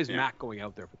is Mac going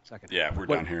out there for the second? Yeah, we're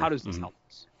down here. How does this help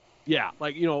us? Yeah,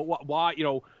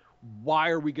 why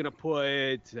are we going to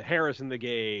put Harris in the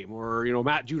game or,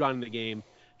 Matt Judon in the game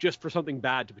just for something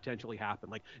bad to potentially happen?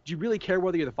 Like, do you really care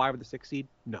whether you're the 5 or the 6 seed?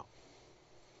 No.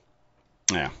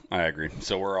 Yeah, I agree.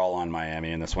 So we're all on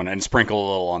Miami in this one, and sprinkle a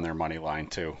little on their money line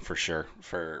too, for sure,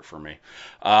 for me.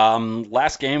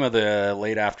 Last game of the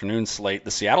late afternoon slate,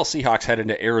 the Seattle Seahawks head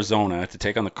into Arizona to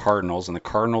take on the Cardinals, and the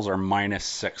Cardinals are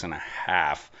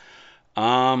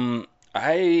 -6.5.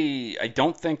 I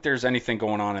don't think there's anything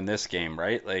going on in this game,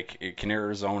 right? Like, can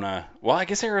Arizona? Well, I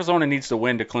guess Arizona needs to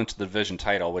win to clinch the division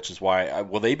title, which is why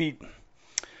will they be?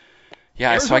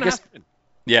 Yeah, Arizona so I guess. has to.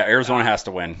 Yeah, Arizona has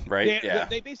to win, right?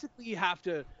 They basically have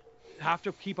to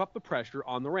keep up the pressure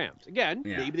on the Rams. Again,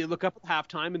 maybe they look up at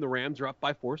halftime and the Rams are up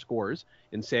by 4 scores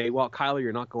and say, well, Kyler,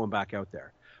 you're not going back out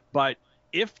there. But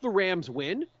if the Rams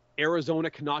win,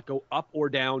 Arizona cannot go up or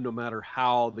down no matter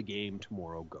how the game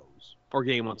tomorrow goes, or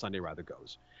game on Sunday rather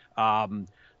goes.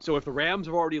 So if the Rams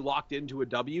have already locked into a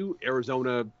W,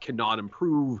 Arizona cannot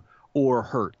improve or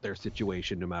hurt their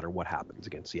situation no matter what happens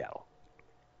against Seattle.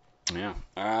 Yeah.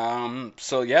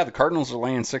 The Cardinals are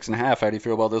laying 6.5. How do you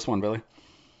feel about this one, Billy?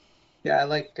 Yeah, I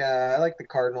like the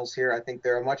Cardinals here. I think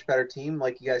they're a much better team.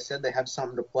 Like you guys said, they have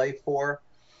something to play for.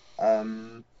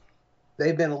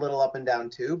 They've been a little up and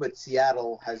down too, but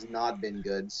Seattle has not been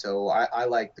good. So I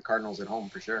like the Cardinals at home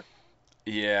for sure.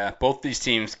 Yeah, both these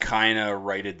teams kind of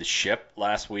righted the ship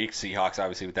last week. Seahawks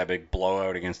obviously with that big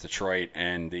blowout against Detroit,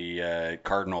 and the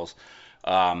Cardinals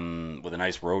with a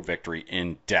nice road victory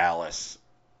in Dallas.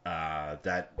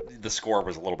 That the score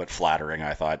was a little bit flattering,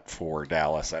 I thought, for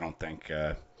Dallas. I don't think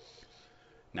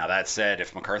Now that said,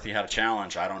 if McCarthy had a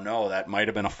challenge, I don't know. That might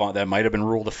have been that might have been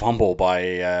ruled a fumble by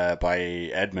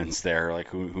Edmonds there. Like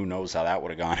who knows how that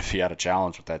would have gone if he had a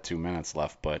challenge with that 2 minutes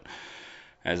left. But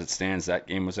as it stands, that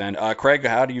game was end. Craig,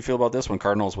 how do you feel about this one?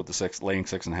 Cardinals with the laying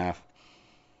 6.5.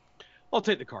 I'll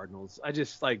take the Cardinals. I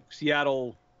just like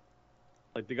Seattle.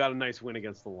 Like they got a nice win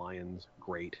against the Lions,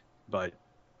 great, but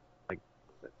like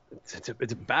it's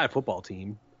a bad football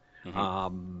team.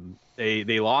 Mm-hmm.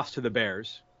 They lost to the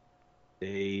Bears.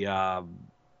 They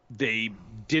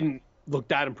didn't look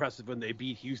that impressive when they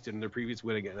beat Houston in their previous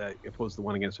win opposed to the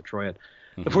one against Detroit.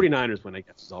 Mm-hmm. The 49ers win, I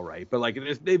guess, is all right, but like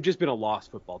they've just been a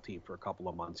lost football team for a couple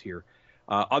of months here.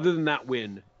 Other than that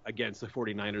win against the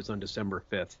 49ers on December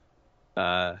 5th.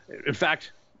 In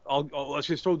fact, let's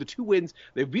just throw the 2 wins.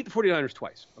 They've beat the 49ers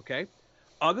twice, okay?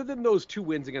 Other than those 2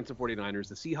 wins against the 49ers,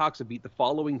 the Seahawks have beat the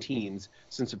following teams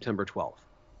since September 12th.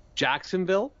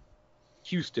 Jacksonville,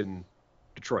 Houston,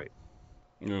 Detroit.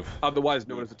 Oof. Otherwise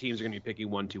known as the teams are going to be picking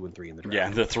 1, 2, and 3 in the draft. Yeah,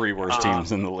 the 3 worst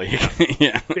teams in the league.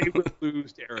 Yeah. They would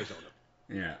lose to Arizona.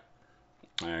 Yeah,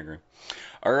 I agree.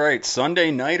 All right,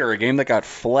 Sunday nighter, a game that got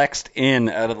flexed in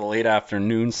out of the late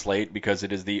afternoon slate because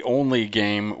it is the only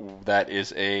game that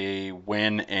is a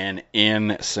win and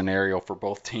in scenario for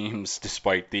both teams,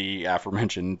 despite the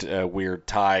aforementioned weird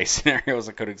tie scenarios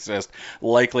that could exist.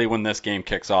 Likely when this game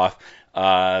kicks off,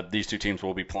 these 2 teams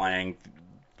will be playing,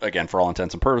 again, for all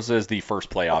intents and purposes, the first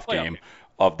playoff game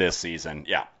of this season.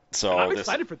 Yeah. So I'm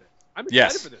excited for this. I'm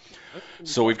excited for this.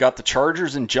 So we've got the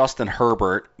Chargers and Justin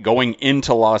Herbert going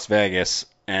into Las Vegas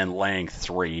and laying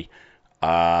 3.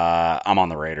 I'm on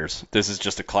the Raiders. This is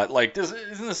just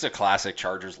isn't this a classic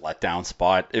Chargers letdown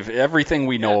spot? If everything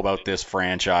we know about this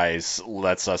franchise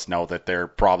lets us know that they're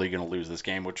probably going to lose this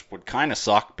game, which would kind of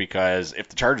suck because if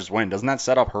the Chargers win, doesn't that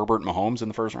set up Herbert and Mahomes in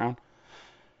the first round?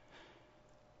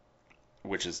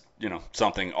 Which is,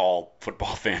 something all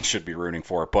football fans should be rooting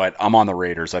for. But I'm on the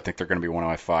Raiders. I think they're going to be one of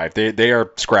my 5. They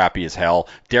are scrappy as hell.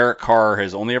 Derek Carr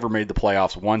has only ever made the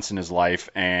playoffs once in his life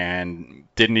and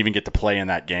didn't even get to play in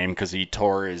that game because he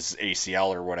tore his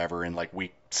ACL or whatever in like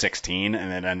week 16,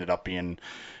 and it ended up being,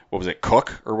 what was it,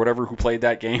 Cook or whatever who played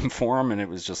that game for him, and it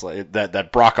was just like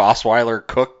that Brock Osweiler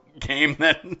Cook game,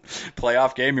 that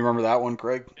playoff game. You remember that one,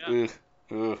 Craig? Yeah.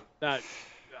 That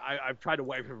I've tried to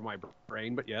wipe it from my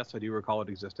brain, but yes, I do recall it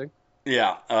existing.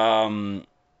 Yeah. I'm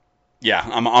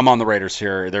on the Raiders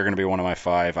here. They're going to be one of my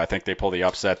 5. I think they pull the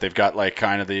upset. They've got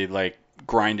kind of the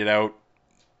grind it out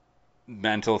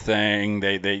mental thing.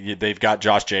 They've got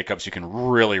Josh Jacobs. You can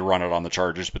really run it on the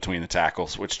Chargers between the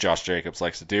tackles, which Josh Jacobs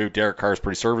likes to do. Derek Carr is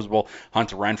pretty serviceable.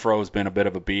 Hunter Renfrow has been a bit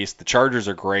of a beast. The Chargers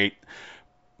are great.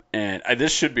 And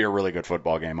this should be a really good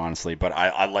football game, honestly. But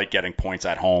I like getting points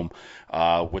at home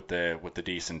with the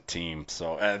decent team.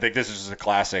 So I think this is just a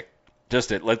classic.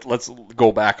 Let's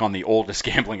go back on the oldest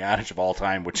gambling adage of all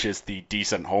time, which is the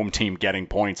decent home team getting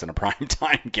points in a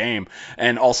primetime game.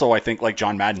 And also, I think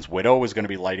John Madden's widow is going to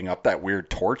be lighting up that weird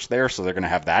torch there, so they're going to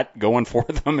have that going for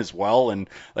them as well. And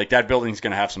that building's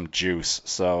going to have some juice.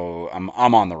 So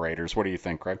I'm on the Raiders. What do you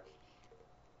think, Craig?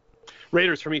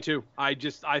 Raiders for me too. I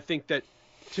think that.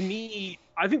 To me,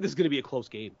 I think this is going to be a close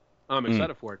game. I'm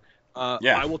excited for it.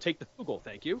 I will take the field goal,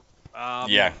 thank you.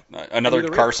 Another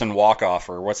Carson walk-off,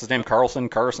 or what's his name? Carson,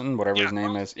 whatever his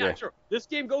name is. Yeah, sure. This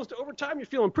game goes to overtime. You're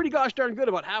feeling pretty gosh darn good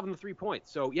about having the 3 points.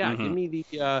 So, give me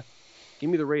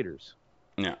the Raiders.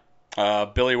 Yeah.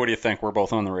 Billy, what do you think? We're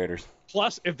both on the Raiders.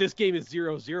 Plus, if this game is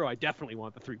 0-0, I definitely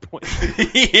want the 3 points.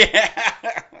 Yeah.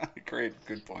 Great.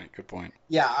 Good point.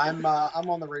 Yeah, I'm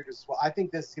on the Raiders as well. I think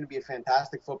this is going to be a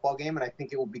fantastic football game, and I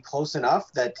think it will be close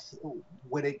enough that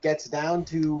when it gets down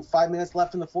to 5 minutes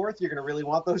left in the fourth, you're going to really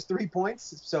want those 3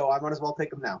 points. So I might as well take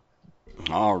them now.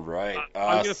 All right.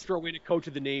 I'm going to throw in a coach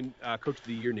of the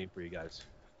year name for you guys,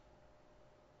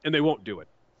 and they won't do it.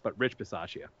 But Rich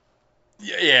Bisaccia.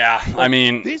 Yeah, I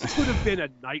mean, this could have been a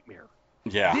nightmare.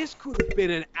 Yeah, this could have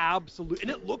been an absolute,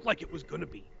 and it looked like it was going to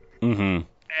be. Mm-hmm.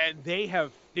 And they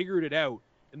have figured it out,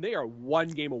 and they are 1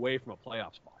 game away from a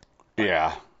playoff spot.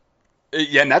 Yeah,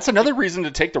 and that's another reason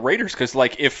to take the Raiders, because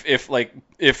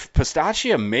if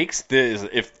Pisaccia makes this,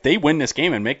 if they win this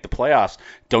game and make the playoffs,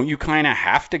 don't you kind of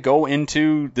have to go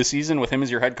into the season with him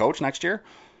as your head coach next year?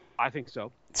 I think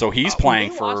so. So he's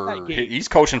playing he's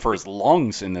coaching for his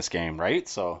lungs in this game, right?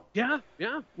 So yeah.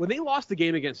 When they lost the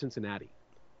game against Cincinnati,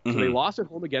 so they lost at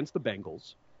home against the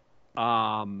Bengals,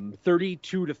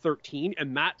 32-13,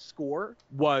 and that score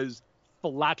was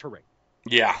flattering.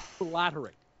 Yeah,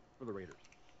 flattering for the Raiders.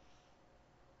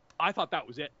 I thought that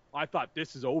was it. I thought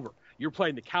this is over. You're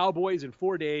playing the Cowboys in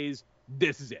 4 days.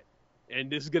 This is it, and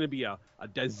this is going to be a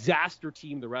disaster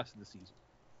team the rest of the season.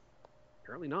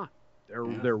 Apparently not.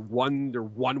 They're one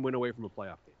win away from a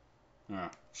playoff game. Yeah,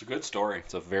 it's a good story.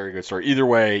 It's a very good story. Either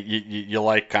way, you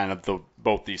like kind of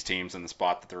both these teams in the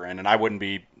spot that they're in, and I wouldn't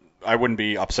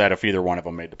be upset if either one of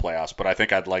them made the playoffs. But I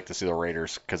think I'd like to see the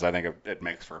Raiders because I think it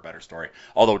makes for a better story.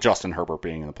 Although Justin Herbert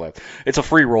being in the playoffs, it's a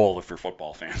free roll if you're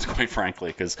football fans, quite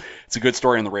frankly, because it's a good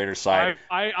story on the Raiders side.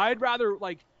 I'd rather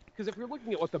because if you're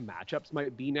looking at what the matchups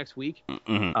might be next week,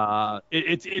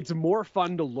 it's more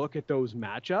fun to look at those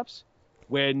matchups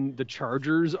when the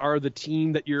Chargers are the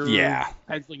team that you're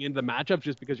penciling into the matchup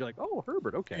just because you're like, oh,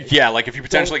 Herbert, okay. Yeah, like if you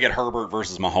potentially get Herbert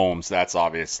versus Mahomes, that's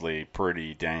obviously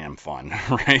pretty damn fun,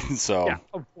 right? So yeah,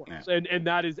 of course. Yeah. And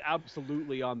that is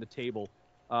absolutely on the table.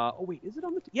 Is it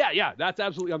on the Yeah, that's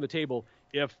absolutely on the table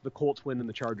if the Colts win and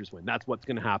the Chargers win. That's what's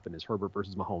going to happen is Herbert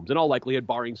versus Mahomes. In all likelihood,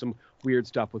 barring some weird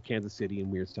stuff with Kansas City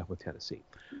and weird stuff with Tennessee.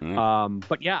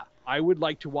 But yeah, I would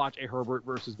like to watch a Herbert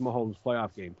versus Mahomes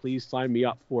playoff game. Please sign me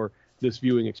up for this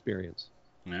viewing experience.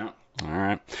 Yeah. All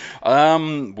right.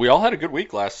 We all had a good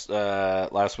week last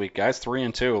week, guys.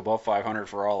 3-2, above 500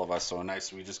 for all of us. So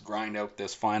nice. We just grind out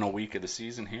this final week of the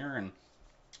season here, and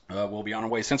we'll be on our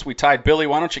way. Since we tied, Billy,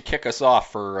 why don't you kick us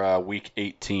off for week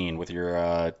 18 with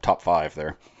your top 5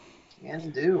 there?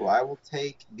 Can do. I will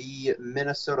take the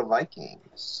Minnesota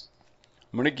Vikings.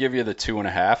 I'm going to give you the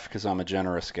 2.5 because I'm a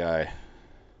generous guy.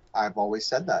 I've always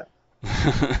said that.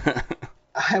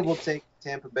 I will take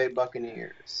Tampa Bay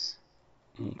Buccaneers.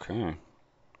 Okay.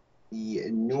 The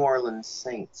New Orleans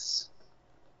Saints.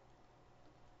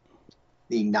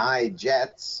 The Nye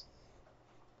Jets.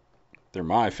 They're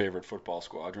my favorite football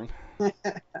squadron.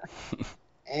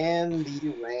 And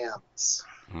the Rams.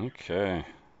 Okay.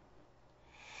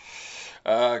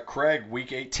 Craig,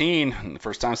 week 18.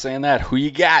 First time saying that. Who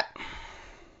you got?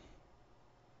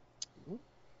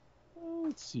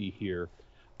 Let's see here.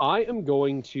 I am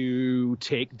going to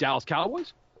take Dallas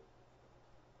Cowboys.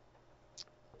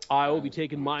 I will be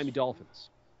taking Miami Dolphins.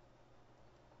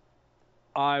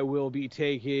 I will be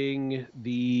taking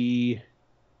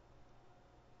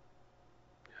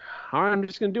I'm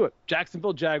just going to do it.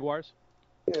 Jacksonville Jaguars.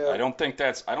 Yeah. I don't think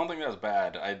that's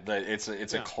bad.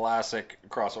 It's a classic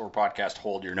crossover podcast.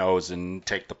 Hold your nose and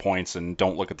take the points and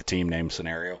don't look at the team name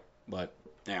scenario. But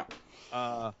yeah,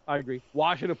 I agree.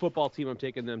 Washington football team. I'm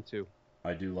taking them too.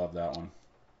 I do love that one.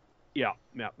 Yeah.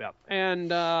 And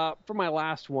for my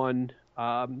last one,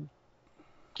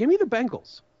 give me the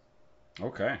Bengals.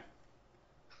 Okay.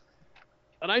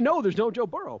 And I know there's no Joe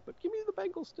Burrow, but give me the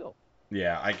Bengals still.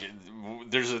 Yeah,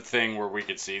 there's a thing where we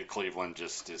could see Cleveland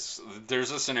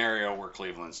there's a scenario where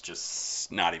Cleveland's just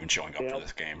not even showing up for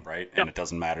this game, right? Yep. And it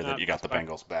doesn't matter that you got the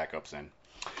Bengals backups in.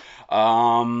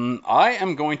 I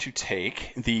am going to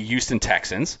take the Houston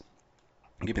Texans.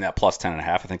 Give me that plus 10.5.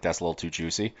 I think that's a little too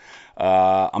juicy.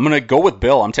 I'm going to go with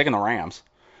Bill. I'm taking the Rams.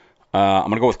 I'm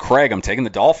going to go with Craig. I'm taking the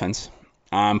Dolphins.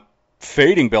 I'm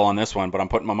fading Bill on this one, but I'm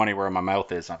putting my money where my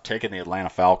mouth is. I'm taking the Atlanta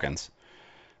Falcons.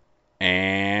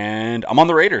 And I'm on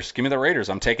the Raiders. Give me the Raiders.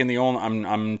 I'm taking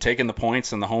the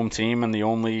points and the home team, and the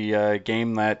only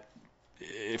game that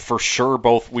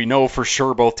we know for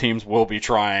sure both teams will be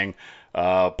trying,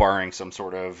 barring some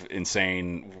sort of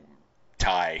insane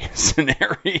tie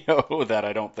scenario that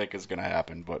I don't think is going to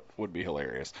happen, but would be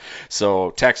hilarious. So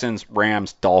Texans,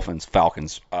 Rams, Dolphins,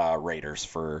 Falcons, Raiders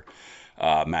for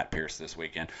Matt Pierce this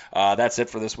weekend. That's it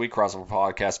for this week. Crossover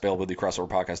Podcast, available at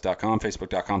crossoverpodcast.com,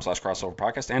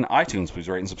 facebook.com/crossoverpodcast, and iTunes. Please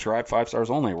rate and subscribe, 5 stars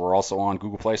only. We're also on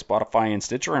Google Play, Spotify, and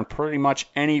Stitcher, and pretty much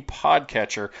any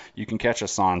podcatcher you can catch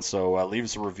us on. So leave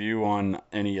us a review on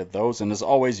any of those. And as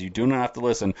always, you do not have to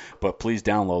listen, but please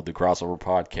download the Crossover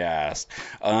Podcast.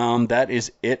 That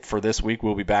is it for this week.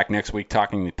 We'll be back next week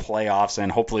talking the playoffs,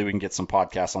 and hopefully we can get some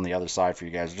podcasts on the other side for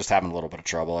you guys. We're just having a little bit of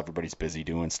trouble. Everybody's busy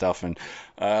doing stuff, and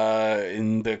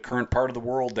in the current part of the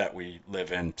world that we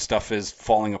live in, stuff is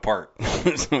falling apart,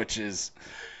 which is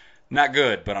not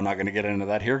good, but I'm not going to get into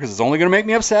that here because it's only going to make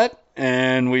me upset,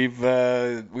 and we've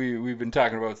been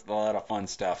talking about a lot of fun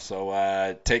stuff.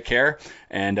 So take care,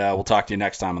 and we'll talk to you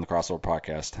next time on the Crossover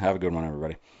Podcast. Have a good one,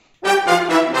 everybody.